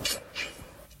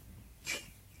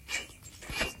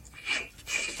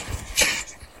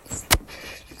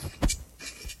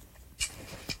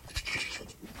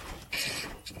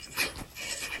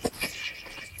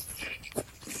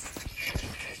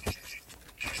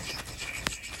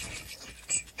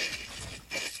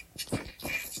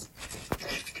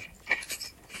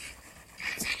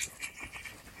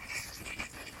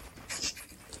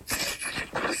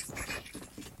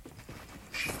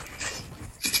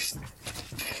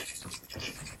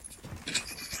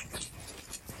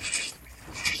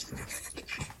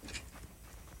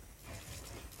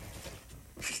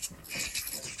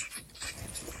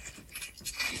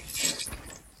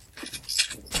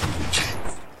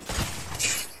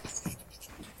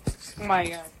 Oh my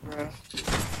god, bro.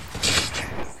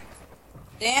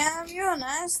 Damn, you're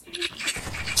nasty.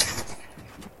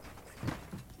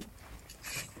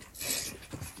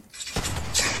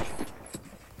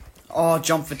 Oh,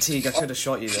 jump fatigue. I could have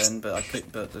shot you then, but I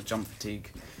clicked but the jump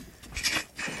fatigue.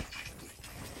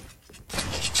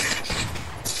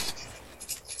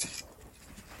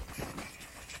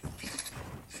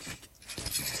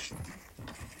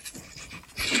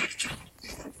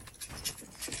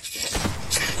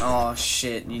 Oh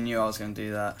shit, you knew I was gonna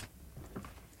do that.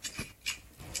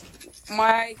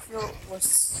 My IQ was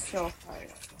so high.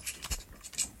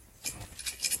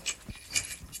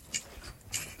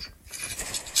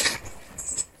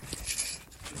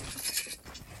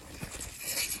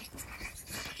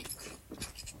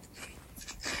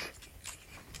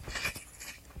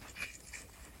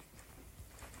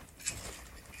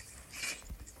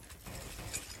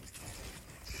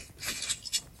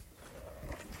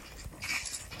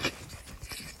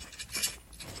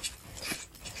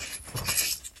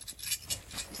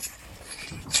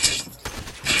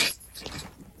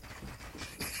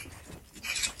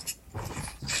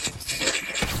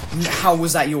 How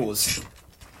was that yours?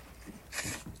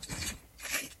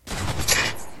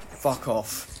 Fuck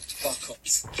off.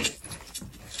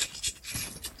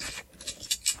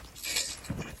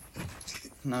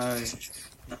 No.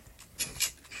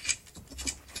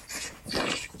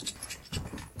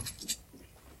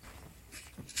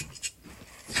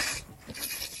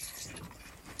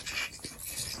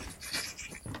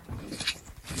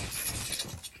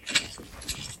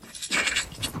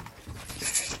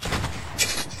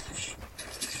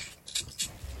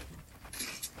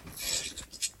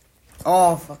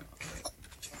 Oh, fuck.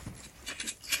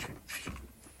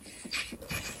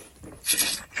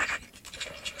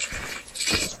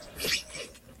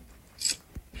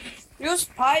 You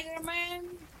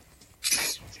Spider-Man?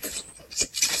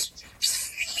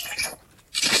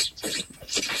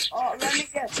 Oh, let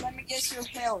me guess your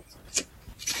health.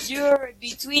 You're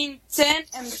between 10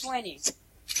 and 20.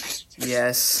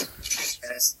 Yes.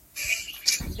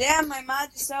 Damn, my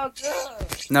math is so good.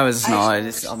 No, it's not.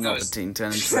 I'm not between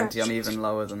 10 and 20. I'm even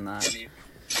lower than that.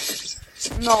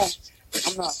 No,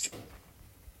 I'm not.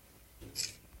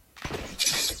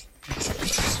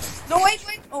 No, wait.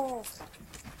 Oh, fuck.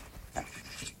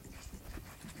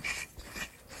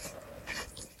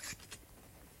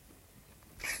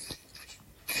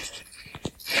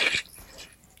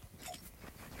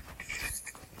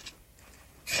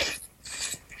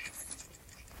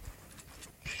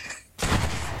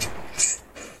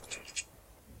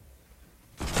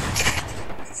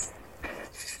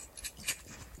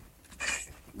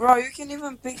 Bro, you can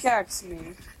even pickaxe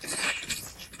me.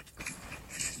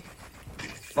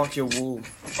 Fuck your wall.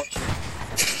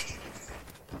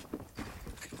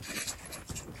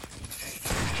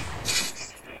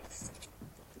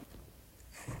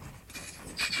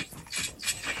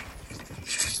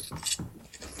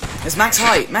 It's max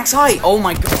height! Max height! Oh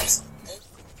my god!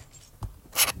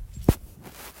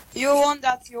 You want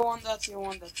that.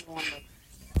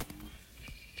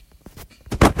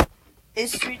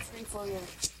 It's 3-3 for you.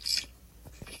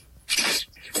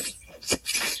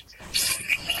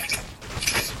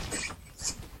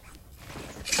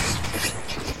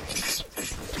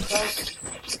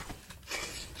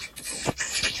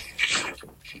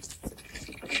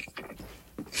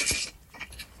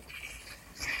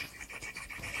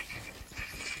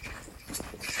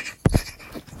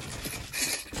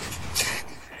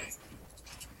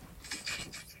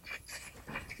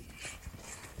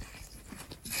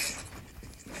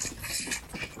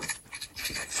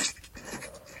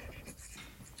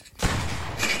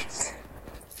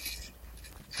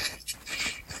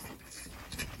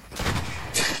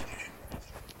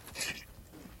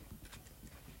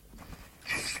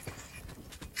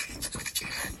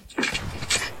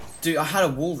 Dude, I had a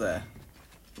wall there.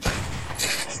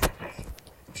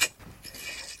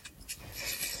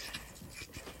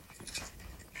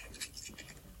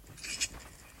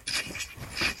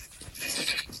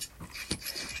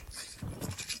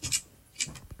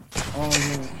 Oh,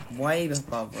 you're way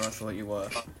above where I thought you were.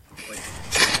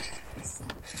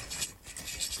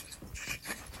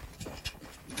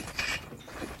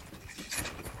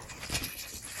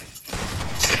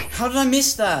 How did I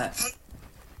miss that?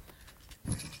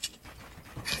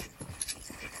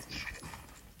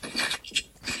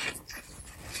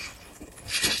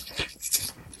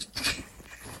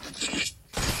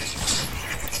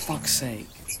 Fuck's sake.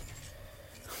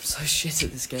 I'm so shit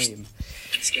at this game.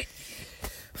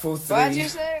 4-3. What'd you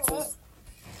say? What?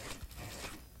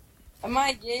 Am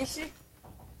I gay shit?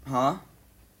 Huh?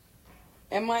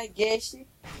 Am I gay shit?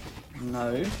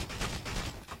 No.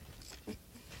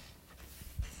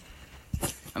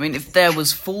 I mean, if there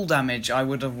was full damage, I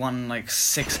would have won like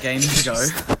 6 games ago.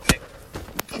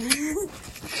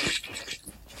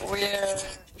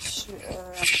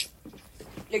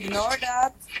 Ignore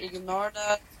that. Ignore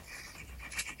that.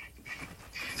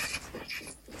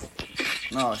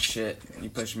 Oh shit, you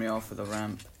pushed me off with a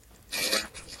ramp.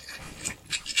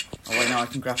 Oh wait, no, I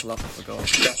can grapple up, I forgot.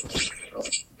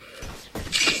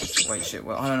 Wait, shit,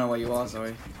 well, I don't know where you are,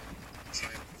 sorry.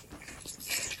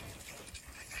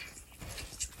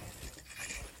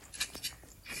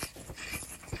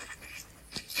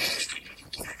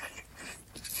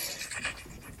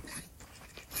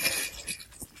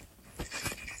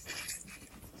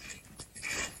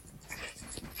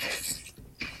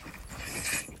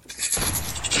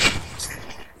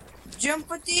 Jump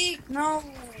fatigue, no.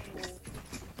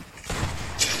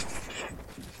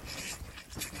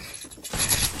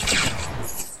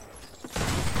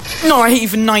 No, I hit you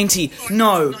for 90!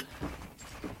 No!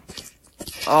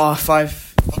 Oh,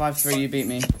 5-3, you beat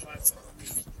me.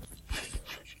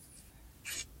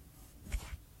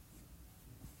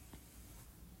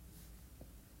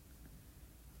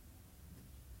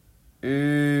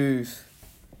 Oof.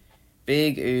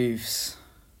 Big oofs.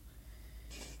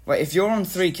 Wait, if you're on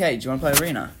 3K, do you want to play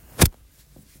Arena?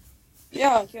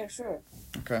 Yeah, sure.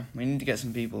 Okay, we need to get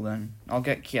some people then. I'll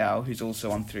get Kiao, who's also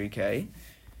on 3K.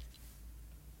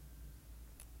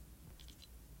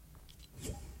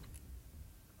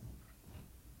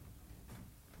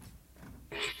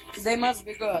 They must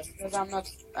be good, because I don't want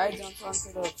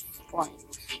to lose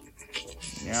points.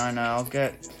 Yeah, I know, I'll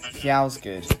get... Kiao's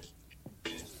good.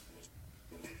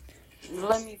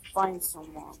 Let me find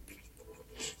someone.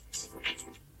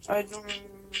 I don't...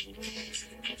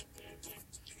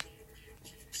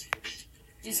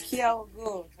 Is Kiao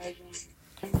good? I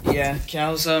don't... Yeah,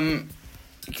 Kiao's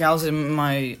in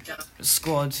my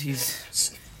squad,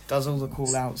 he's... does all the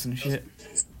call-outs and shit.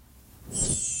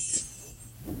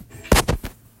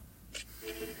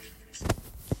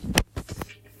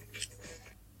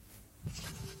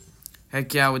 Hey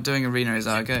Kiao, we're doing Arena, is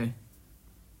that okay?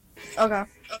 Okay.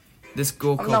 This I'm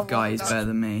Gorkov not guy is warmed up. better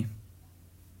than me.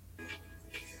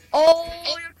 Oh,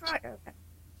 you're correct. Okay.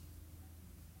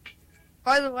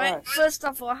 By the way, Right. first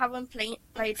of all, I haven't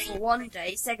played for 1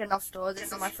 day. Second of all,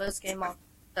 this is my first game up.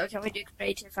 So can we do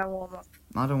creative and warm up?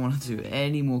 I don't want to do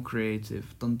any more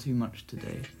creative. Done too much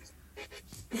today.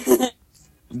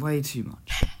 Way too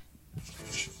much.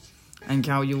 And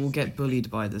Cal, you will get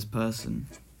bullied by this person.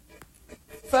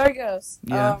 Fergus,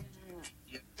 Yeah.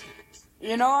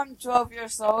 You know I'm 12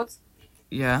 years old,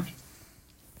 Yeah.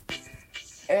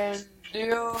 and do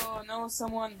you know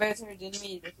someone better than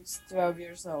me that is 12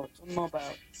 years old on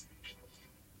mobile?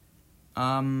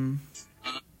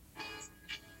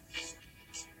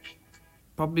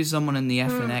 Probably someone in the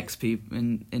FNX people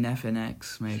in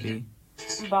FNX maybe.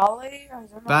 Ballet? I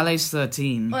don't know. Ballet's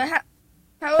 13. Well,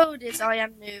 how old is I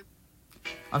am noob?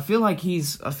 I feel like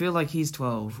he's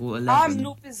 12 or 11. I'm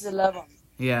Loop is 11.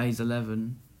 Yeah, he's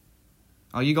 11.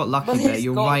 Oh, you got lucky But there. he's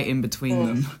You're gold. right in between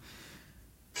them.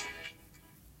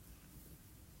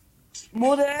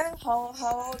 Mother, how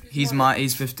old is He's Mother?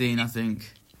 he's 15, I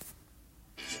think.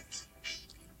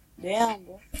 Damn,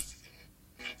 bro.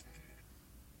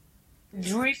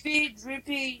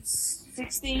 Drippy,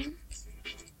 16.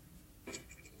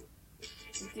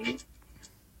 15.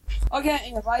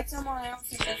 Okay, invite someone else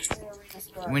to get the arena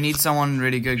squad. We need someone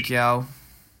really good, Kiao.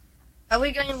 Are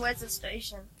we going where's the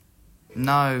station?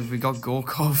 No, we got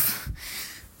Gorkov.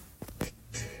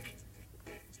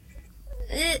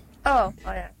 Oh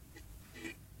yeah.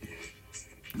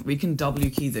 We can W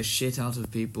key the shit out of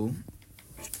people.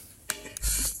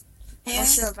 Not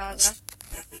sure about that.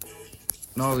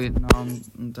 No,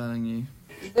 I'm telling you.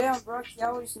 Damn, bro,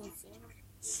 Kiao is insane.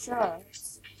 Sure.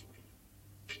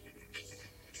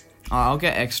 I'll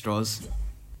get extras.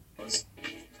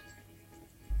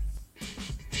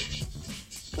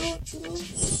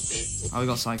 Oh, we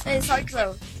got Cyclone. Hey,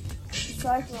 Cyclone.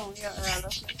 Cyclone, yeah,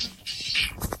 that's it.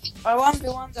 I want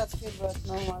the one that's good, but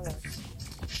no others.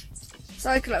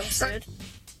 Cyclone's good.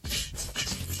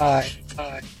 Alright.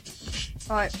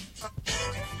 Right.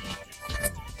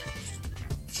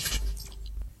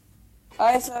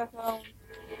 Hi, Cyclone.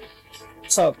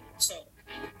 So,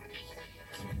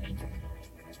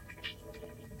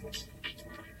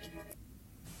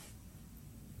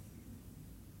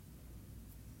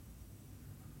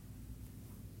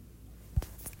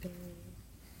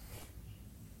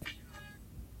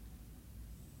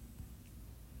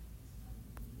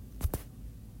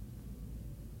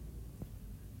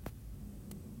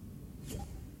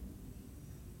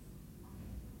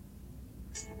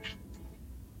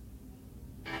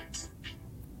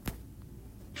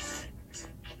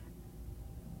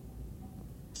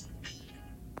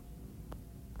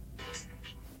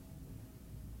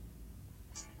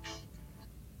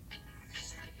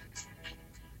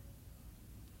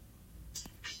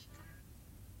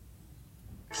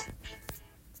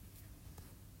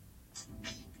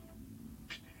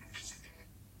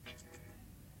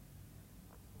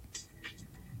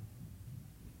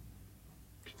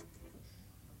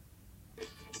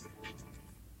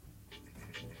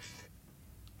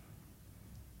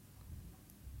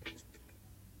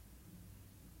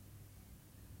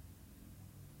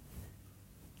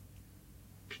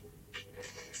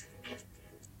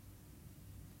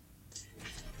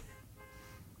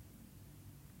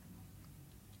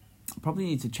 Probably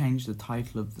need to change the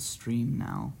title of the stream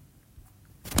now.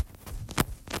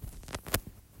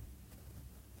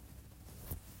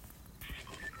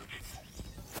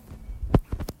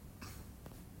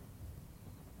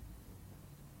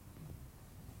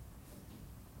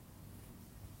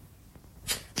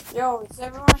 Yo, is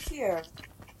everyone here?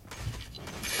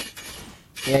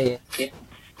 yeah.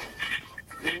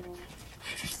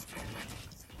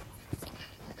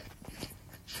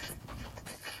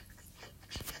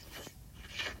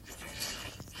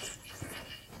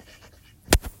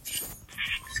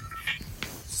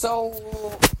 So,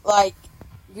 like,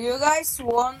 do you guys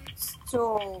want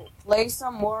to play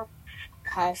some more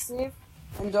passive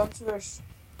and don't rush?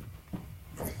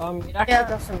 It actually Yeah.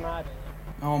 doesn't matter.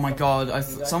 Oh my god,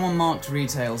 someone marked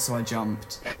retail, so I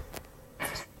jumped.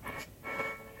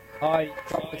 I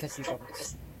dropped because you got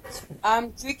this.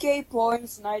 I'm 3k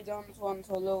points and I don't want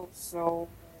to lose, so...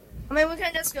 I mean, we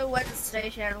can just go weather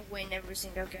station and win every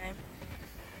single game.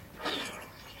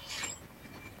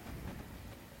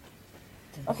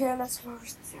 Okay, let's go.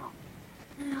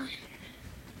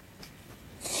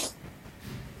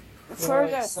 For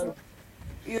Right, that, so-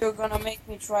 you're gonna make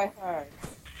me try hard.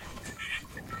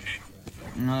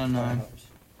 No.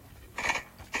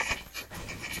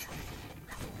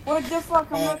 What the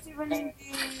fuck? I'm not even in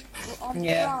on the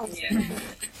Yeah. ground.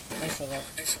 Thanks a lot.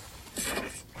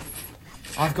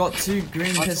 I've got 2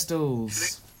 green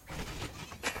pistols.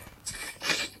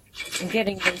 I'm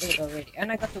getting injured already,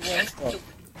 and I got the worst one.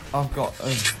 I've got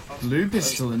a blue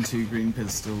pistol and 2 green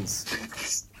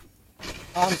pistols.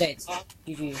 I'm dead.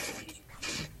 GG.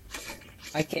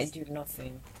 I can't do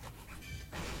nothing.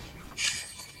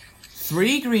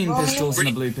 3 green pistols and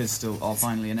a blue pistol. Oh,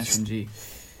 finally an SMG.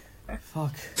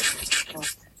 Fuck.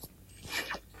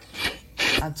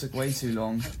 That took way too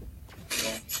long.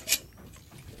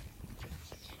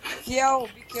 Yo,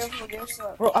 be careful, there's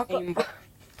a... Bro, I got...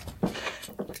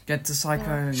 Get to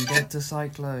Cyclone, get to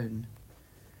Cyclone.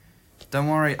 Don't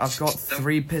worry, I've got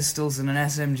 3 pistols and an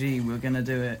SMG. We're gonna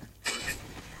do it.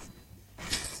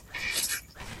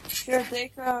 Here,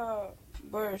 take a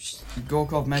burst.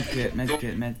 Gorkov medkit,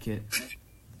 medkit.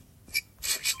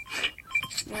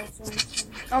 Yeah,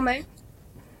 On me.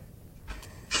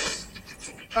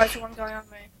 Guys, one guy on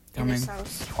me. In this Coming.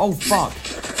 house. Oh fuck!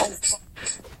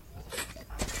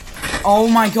 Oh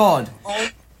my god!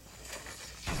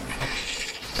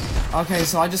 Okay,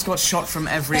 so I just got shot from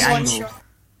every One angle. shot.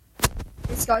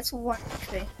 This guy's one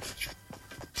HP.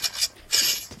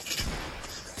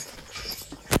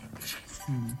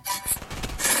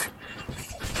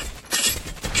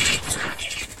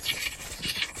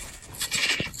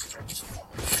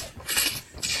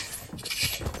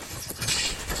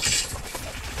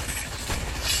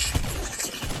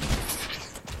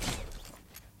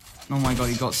 Oh my god,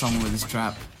 he got someone with his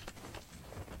trap.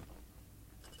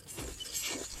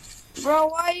 bro,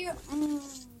 why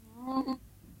you...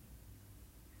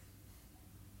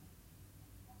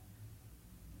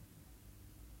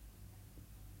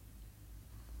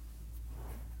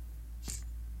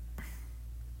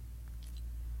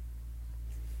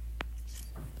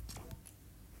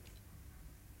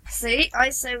 See, I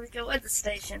say we go at the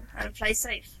station and play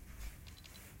safe.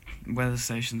 Weather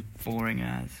station's boring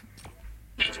as.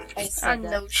 I said And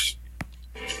that. no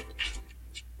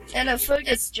And a fool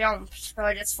just jumped, so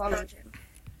I just followed him.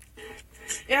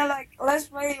 Yeah, like, let's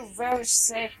play very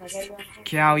safe, okay?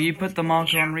 Kiao, you put the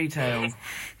marker on retail.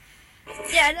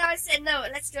 Yeah, no, I said no.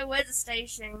 Let's go weather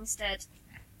station instead.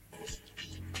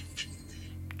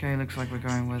 Okay, looks like we're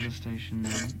going weather station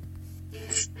now.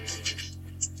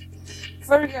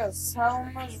 Fergus, how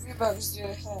much V-Bucks do you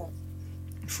have?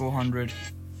 400.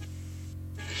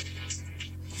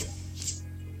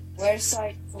 Where's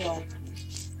Cyclone?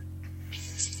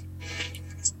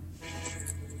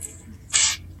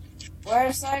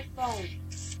 Where's Cyclone?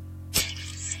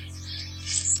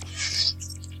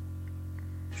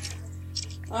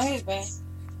 Oh, he's back.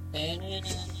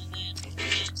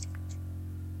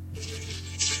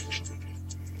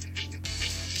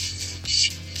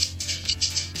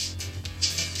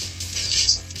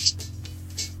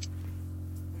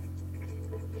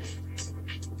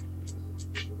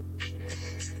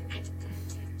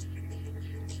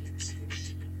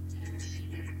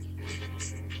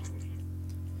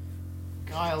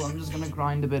 Kyle, I'm just gonna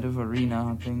grind a bit of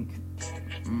arena, I think.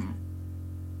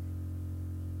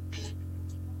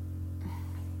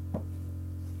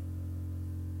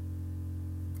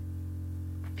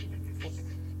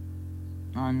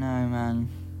 I know, man.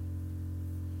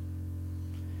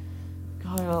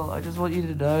 Kyle, I just want you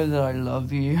to know that I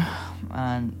love you,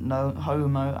 and no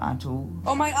homo at all.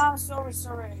 Oh my,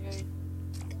 sorry.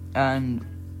 And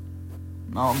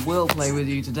I will play with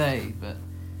you today, but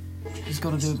just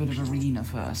gotta do a bit of arena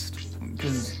first,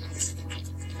 because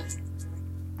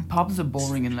pubs are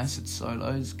boring unless it's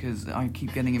solos, because I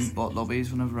keep getting in bot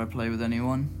lobbies whenever I play with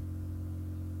anyone.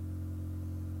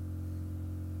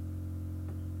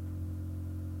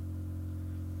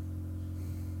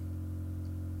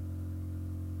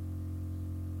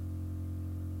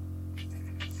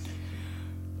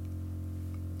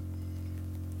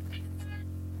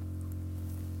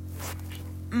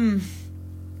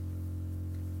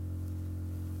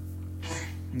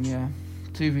 Yeah,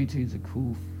 2v2s are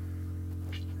cool.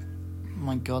 Oh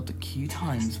my god, the queue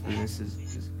times for this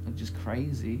are just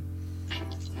crazy.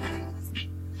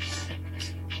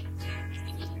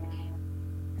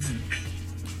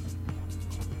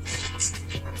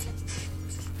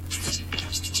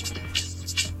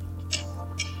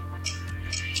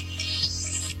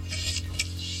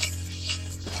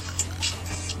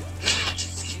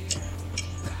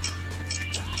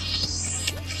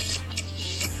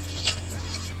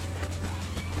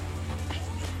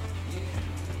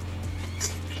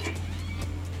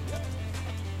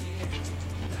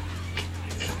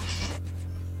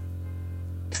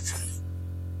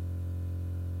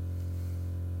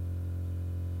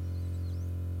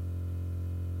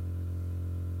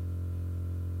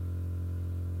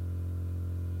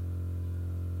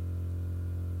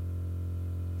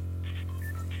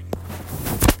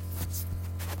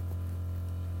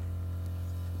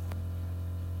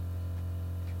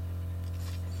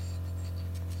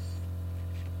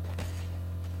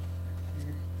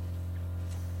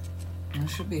 I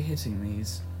should be hitting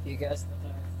these. You guys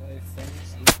don't have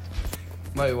frenzy.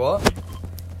 Wait, what?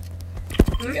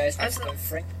 You guys want to go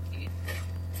frenzy?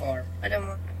 Or I don't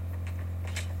want.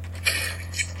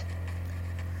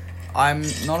 I'm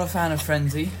not a fan of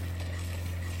Frenzy.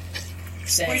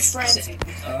 same. Which frenzy? Same.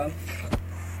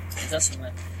 It doesn't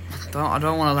matter. I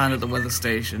don't want to land at the weather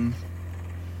station.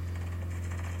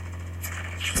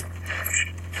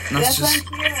 That's just...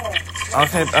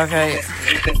 Okay.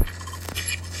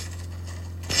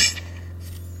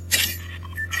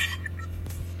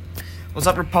 What's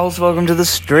up, Repulse? Welcome to the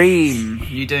stream.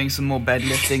 You doing some more bed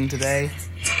lifting today?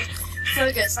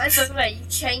 Fergus, I thought that you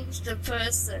changed the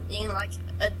person in like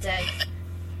a day.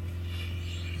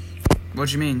 What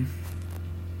do you mean?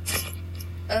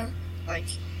 Like.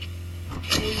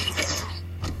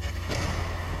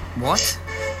 What?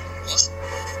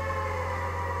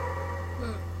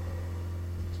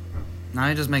 Now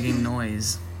you're just making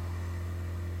noise.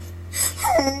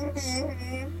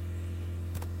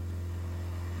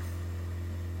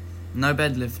 No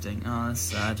bed lifting. Oh, that's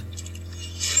sad.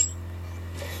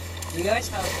 You guys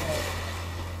have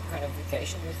kind of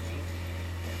vacation with me?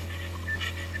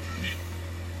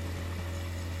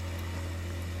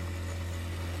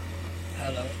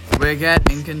 Hello. We're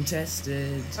getting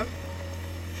contested.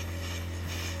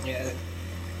 Yeah.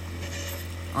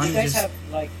 I'm You guys just... have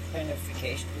like kind of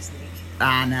vacation this week?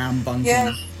 Ah, nah, I'm bunking.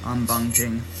 Yeah. I'm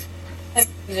bunking.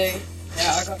 Yeah,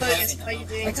 I got Fergus, nothing. how you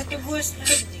doing? I got the worst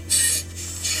landing.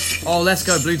 Oh, let's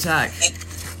go, blue tack.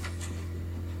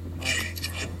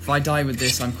 If I die with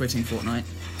this, I'm quitting Fortnite.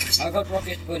 I got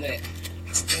rocket bullet.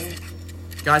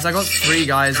 Guys, I got 3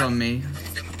 guys on me.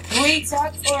 Green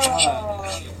tack or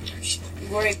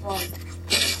great one?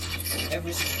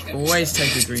 Every single Always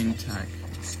take a green tack.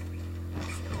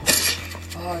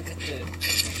 Oh, I got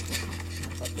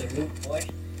the loot, boy.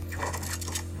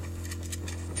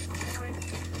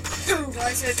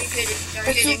 Guys, it'd be good if you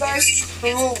If you guys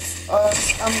move,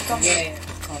 I'm coming. Yeah,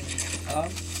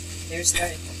 coming. There's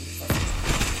that.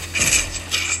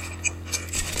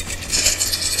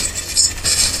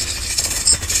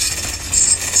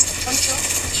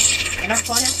 Enough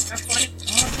on him.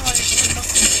 Oh no, there's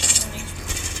nothing.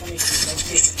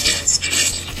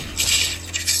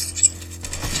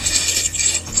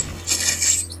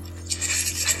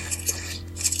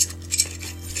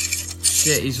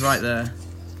 Shit, he's right there.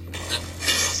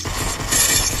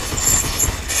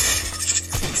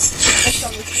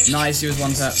 Nice, he was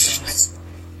one tap.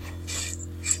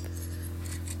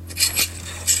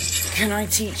 Can I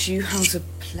teach you how to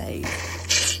play?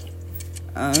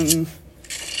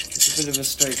 It's a bit of a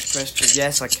stoked question.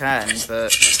 Yes, I can,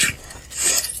 but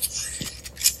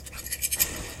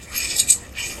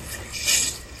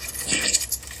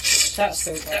That's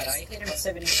so bad. I hit him at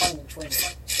 75 and 20.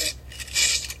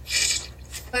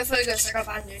 Wait, focus, I got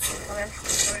bandage. Come here.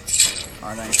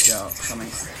 I don't shout.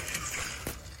 Coming.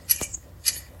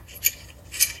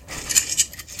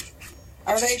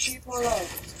 Are they people up?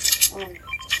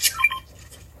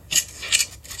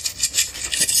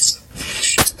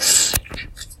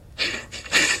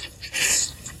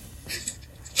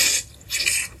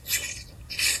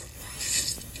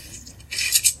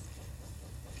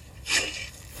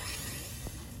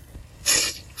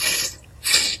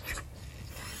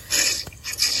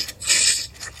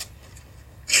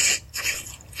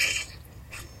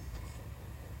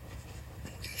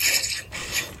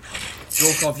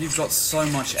 Zorkov, you've got so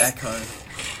much echo.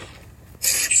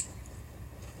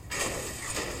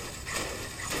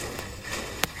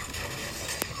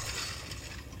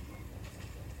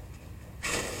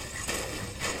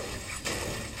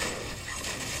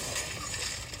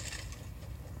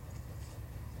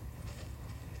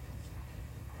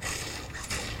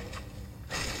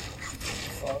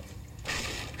 Fuck.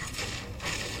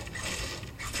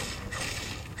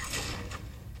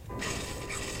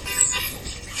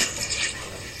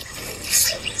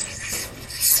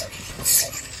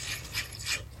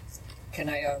 Can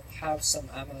I have some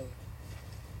ammo?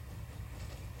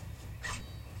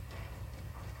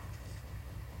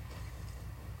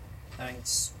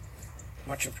 Thanks.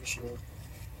 Much appreciated.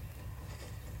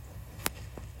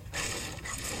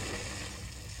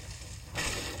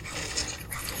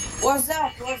 What's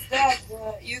that? What's that?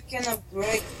 You can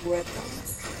upgrade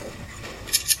weapons.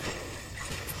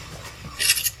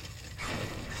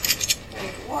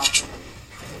 Wait, what?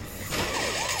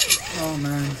 Oh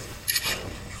man.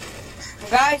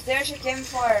 Guys, there's a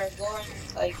campfire going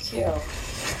like here.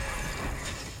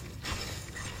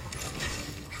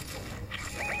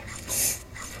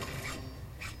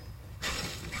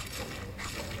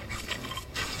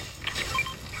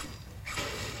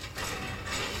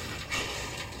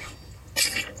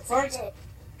 Further.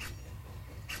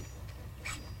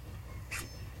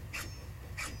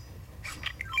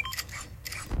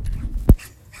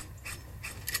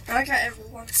 I like how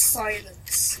everyone's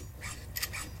silence.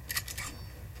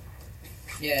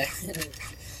 Yeah.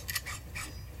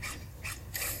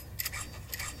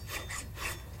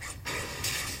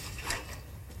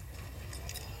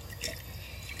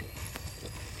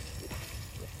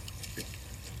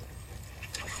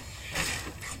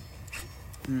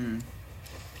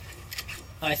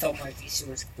 I thought my PC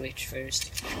was glitched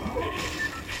first.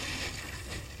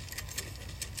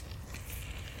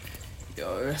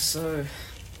 Yo, so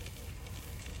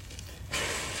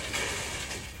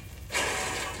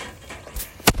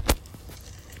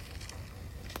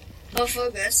Oh,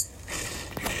 focus.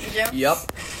 Yeah. Yup.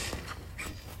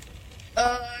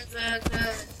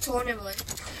 The tournament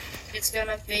is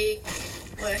gonna be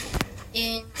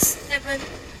in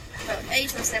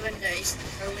 8 or 7 days.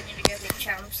 So we need to get the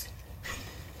champs.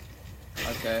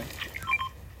 Okay.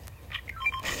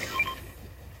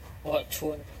 What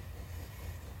tournament?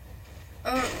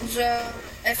 The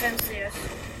FMCS.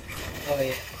 Oh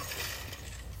yeah.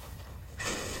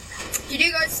 Did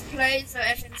you guys play the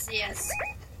FMCS?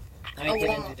 I Oh,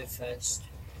 didn't wow. do the first.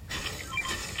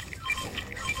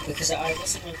 Because I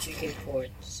wasn't on 2K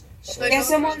ports. So But Can no,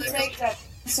 someone no, no. take that?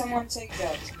 Someone take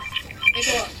that. Take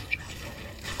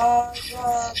what?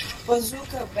 The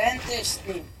bazooka bandage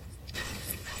thing.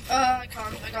 I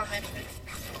can't mention it.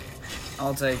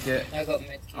 I'll take it. I got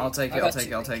medkit. I'll take I it. got I'll take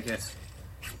two it. I'll take it. medkits.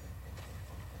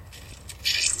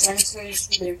 Thanks,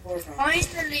 it's really important.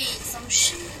 Finally, some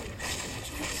shit.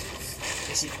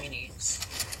 This is minis.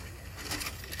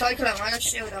 Take them, I got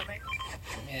shield on me.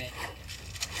 Yeah.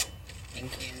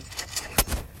 Thank you.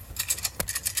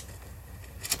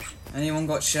 Anyone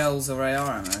got shells or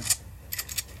AR ammo?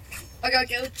 I got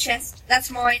gold chest. That's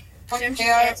mine. Don't you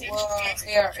Air, get it?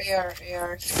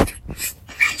 air.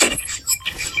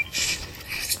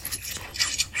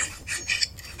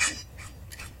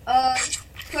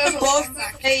 Purple Both one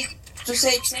back. to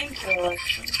say thank you. Like,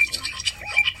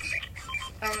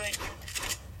 Alright.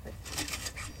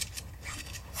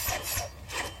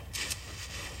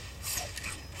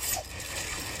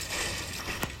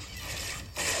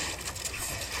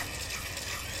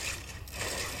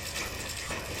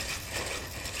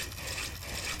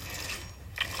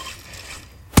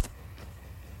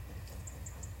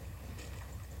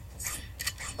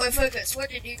 Wait, Focus, what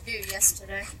did you do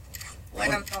yesterday?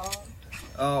 When I'm gone?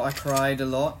 Oh, I cried a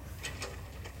lot.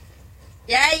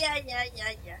 Yeah.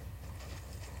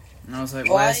 And I was like,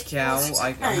 Why? where's Cal?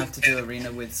 I have to do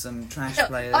arena with some trash No,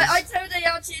 players. I told him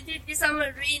to do some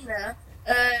arena,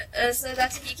 so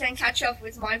that he can catch up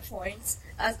with my points,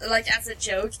 as a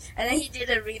joke. And then he did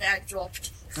arena and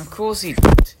dropped. Of course he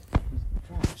did.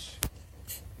 Trash.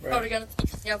 Right. Probably gonna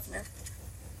pick me up now.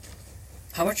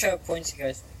 How much points you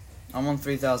guys? I'm on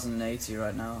 3,080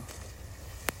 right now.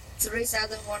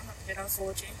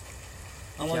 3,140.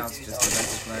 I'm on Cal's just the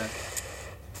best player.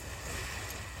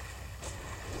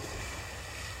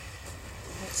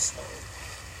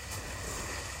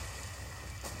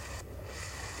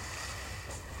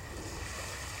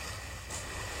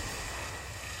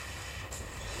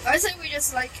 I think we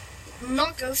just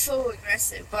not go so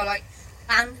aggressive, but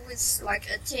and with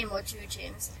a team or two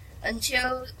teams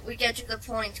until we get to the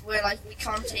point where we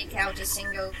can't take out a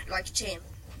single team.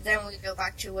 Then we go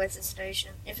back towards the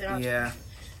station. If not, Yeah.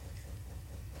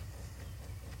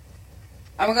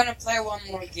 I'm gonna play one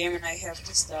more game and I have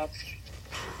to stop.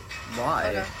 Why?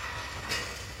 Okay.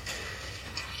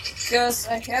 Because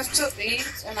I have to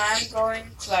eat and I'm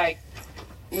going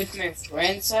with my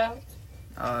friends out.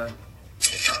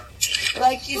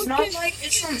 It's not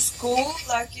it's from school,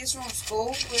 it's from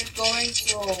school. We're going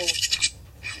to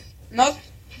not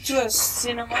to a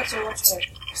cinema, to watch a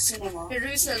cinema.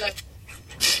 Jerusalem.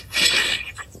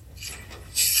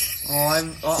 Oh,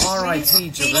 I'm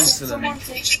R.I.P. Jerusalem. Someone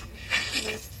take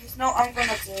no, I'm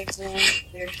gonna take them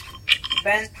there.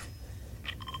 Ben.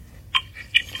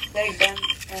 Take Ben. Do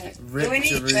we Rip need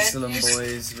Jerusalem, Ben?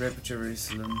 boys. Rip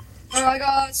Jerusalem. Oh, I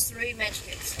got 3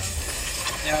 medkits.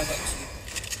 Yeah, I got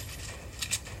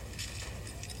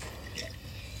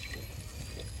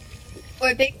 2.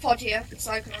 Wait, big pot here.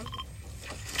 Cyclone.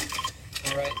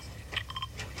 Alright.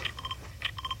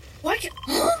 Why can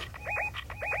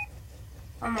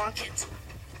I'll mark it.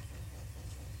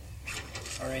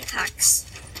 Alright. Hacks.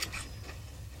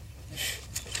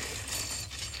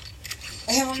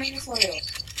 I have a mini for you.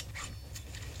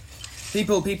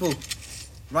 People.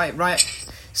 Right.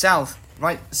 South.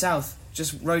 Right, south.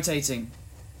 Just rotating.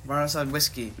 Right outside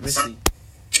whiskey.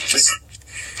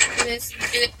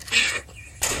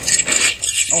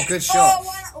 Oh, good shot.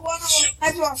 Oh, one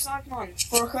Cyclone.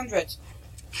 400.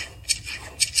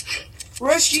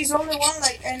 Rush, he's only one,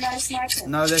 and I sniped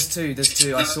him. No, there's two.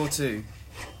 I saw 2.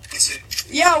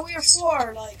 Yeah, we're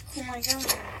 4, oh my god.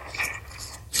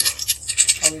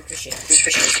 Oh, we push it.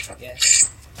 Yeah.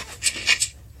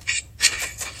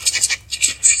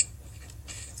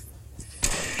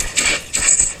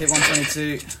 Hit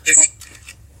 122.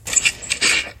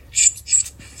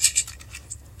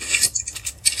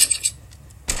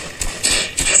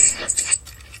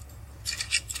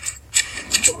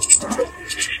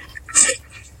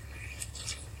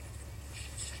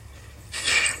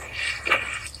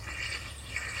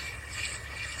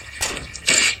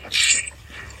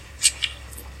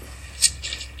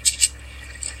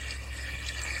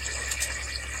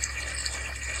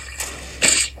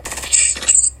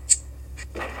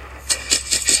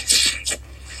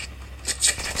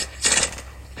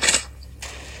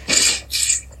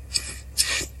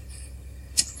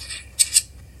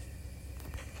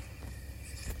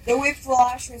 The whip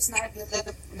flash we sniped the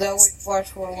whip flash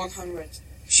for 100.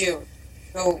 Sure.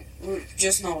 So,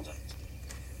 just know that.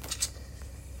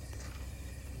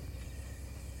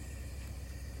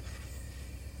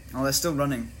 Oh, they're still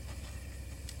running.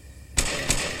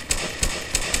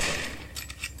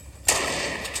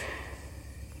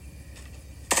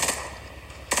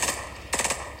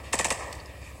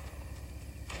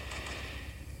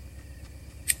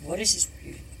 What is this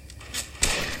beauty?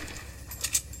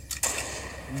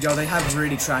 Yo, they have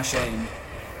really trash aim.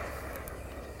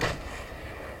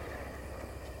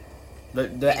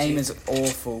 The aim is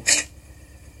awful.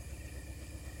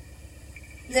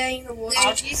 They're in the water.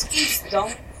 Are these kids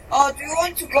dumb? Oh, do you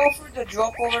want to go for the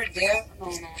drop over there?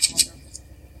 No.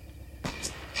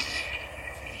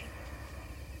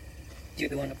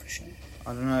 Do you want to push him?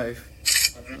 I don't know.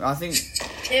 I think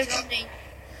They're running.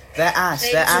 they're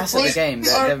ass. They're ass at the game.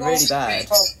 They're Go really for bad.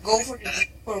 Go for the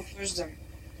push them.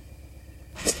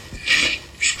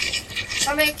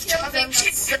 I mean, kill them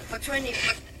for 20,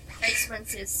 but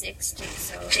placement is 60,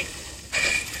 so.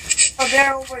 Oh,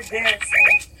 they're over there.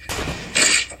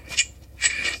 So.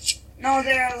 No,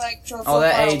 they're like. So Oh,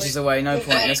 they're far ages away. No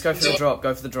point. Let's go for the drop.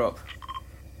 Go for the drop.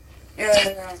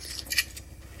 Yeah.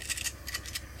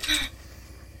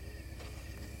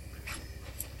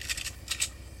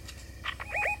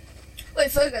 Wait,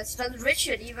 Fergus, does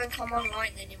Richard even come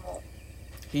online anymore?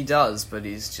 He does, but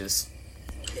he's just.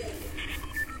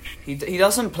 He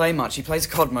doesn't play much. He plays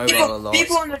COD Mobile a lot.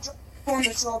 People on the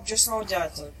drop just know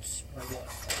that.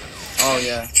 Oh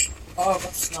yeah. Oh, I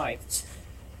got sniped.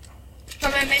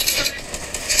 Come in, mate, come in.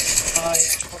 Oh,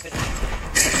 yeah, pop it.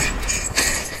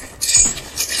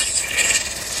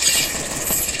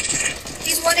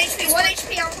 He's 1 HP, 1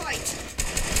 HP outright.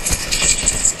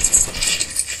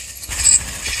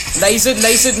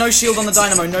 Lasered, no shield on the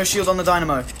dynamo, no shield on the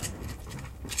dynamo.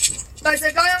 Guys,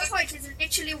 the guy on fight is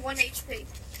literally 1 HP.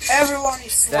 Everyone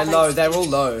is. They're low, they're all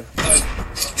low.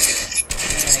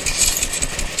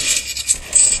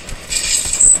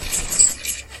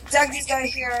 Tag this guy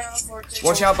here for.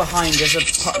 Watch out behind, there's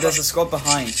a squad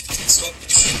behind.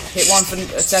 Hit one for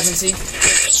 70.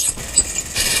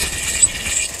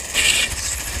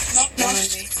 No.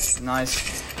 Nice.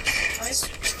 Nice.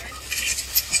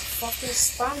 Fucking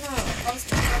spanner.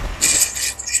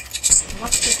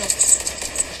 Must be good.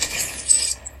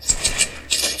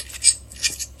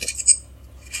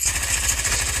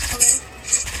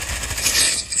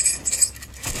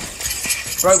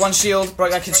 Broke one shield,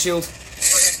 broke that kid's shield.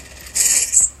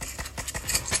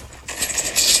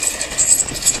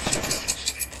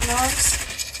 Nice.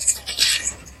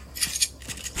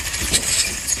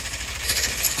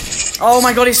 Oh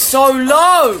my god, he's so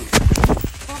low!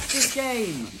 Fuck this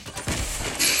game.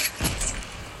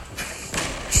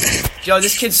 Yo,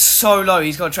 this kid's so low,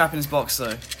 he's got a trap in his box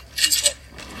though.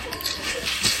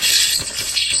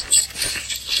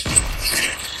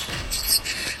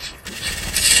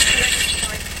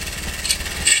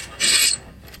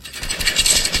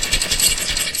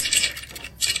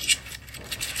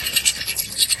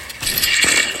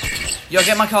 Yo,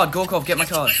 get my card, Gorkov, get my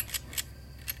card.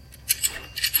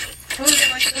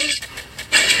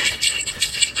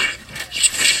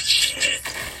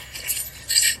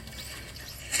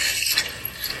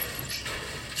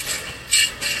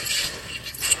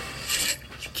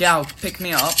 Cal, pick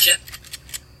me up.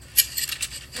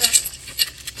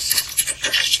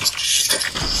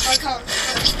 I can't.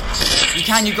 You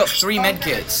can, you've got 3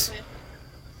 medkits.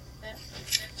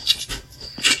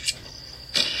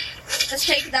 Let's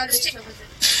take that little with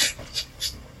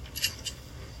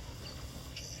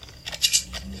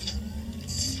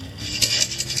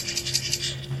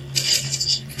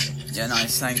it. Yeah,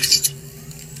 nice, thanks.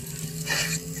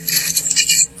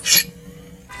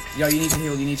 Yo, you need to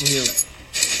heal, you need to heal.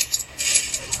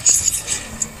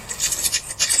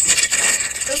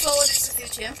 Go forward into the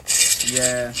future.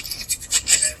 Yeah.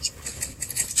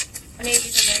 I need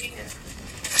you to make it.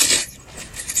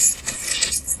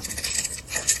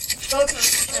 Go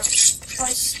close. Yeah.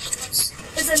 Nice.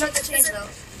 There's another change though.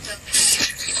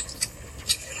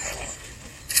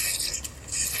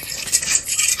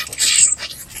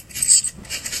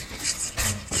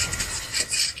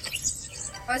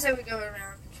 I say we go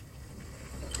around.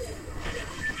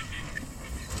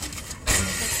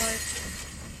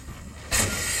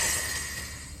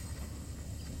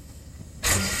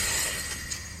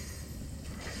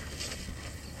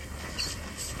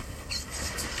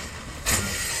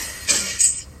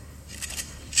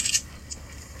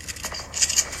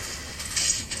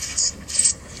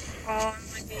 Oh,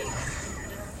 my God.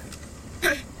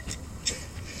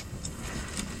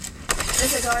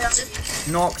 There's a guy up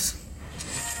there. Knocked.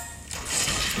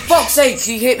 Fuck's sake,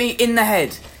 he hit me in the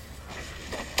head.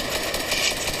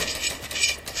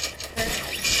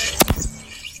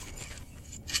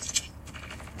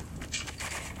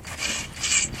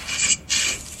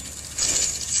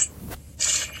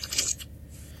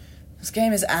 This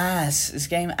game is ass. This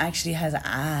game actually has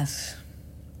ass.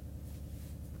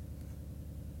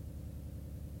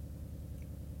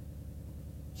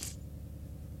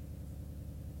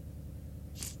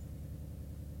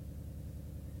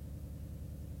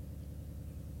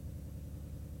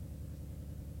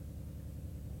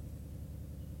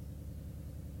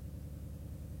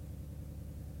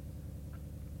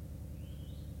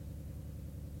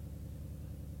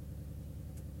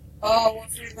 Oh, what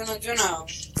are you gonna do now?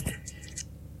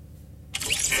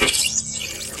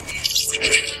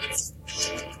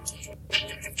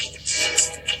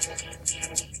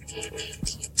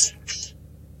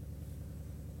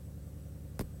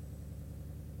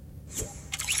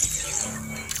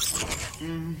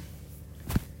 Yeah,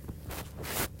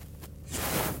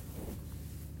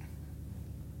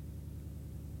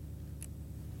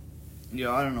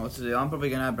 I don't know what to do. I'm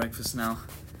probably gonna have breakfast now.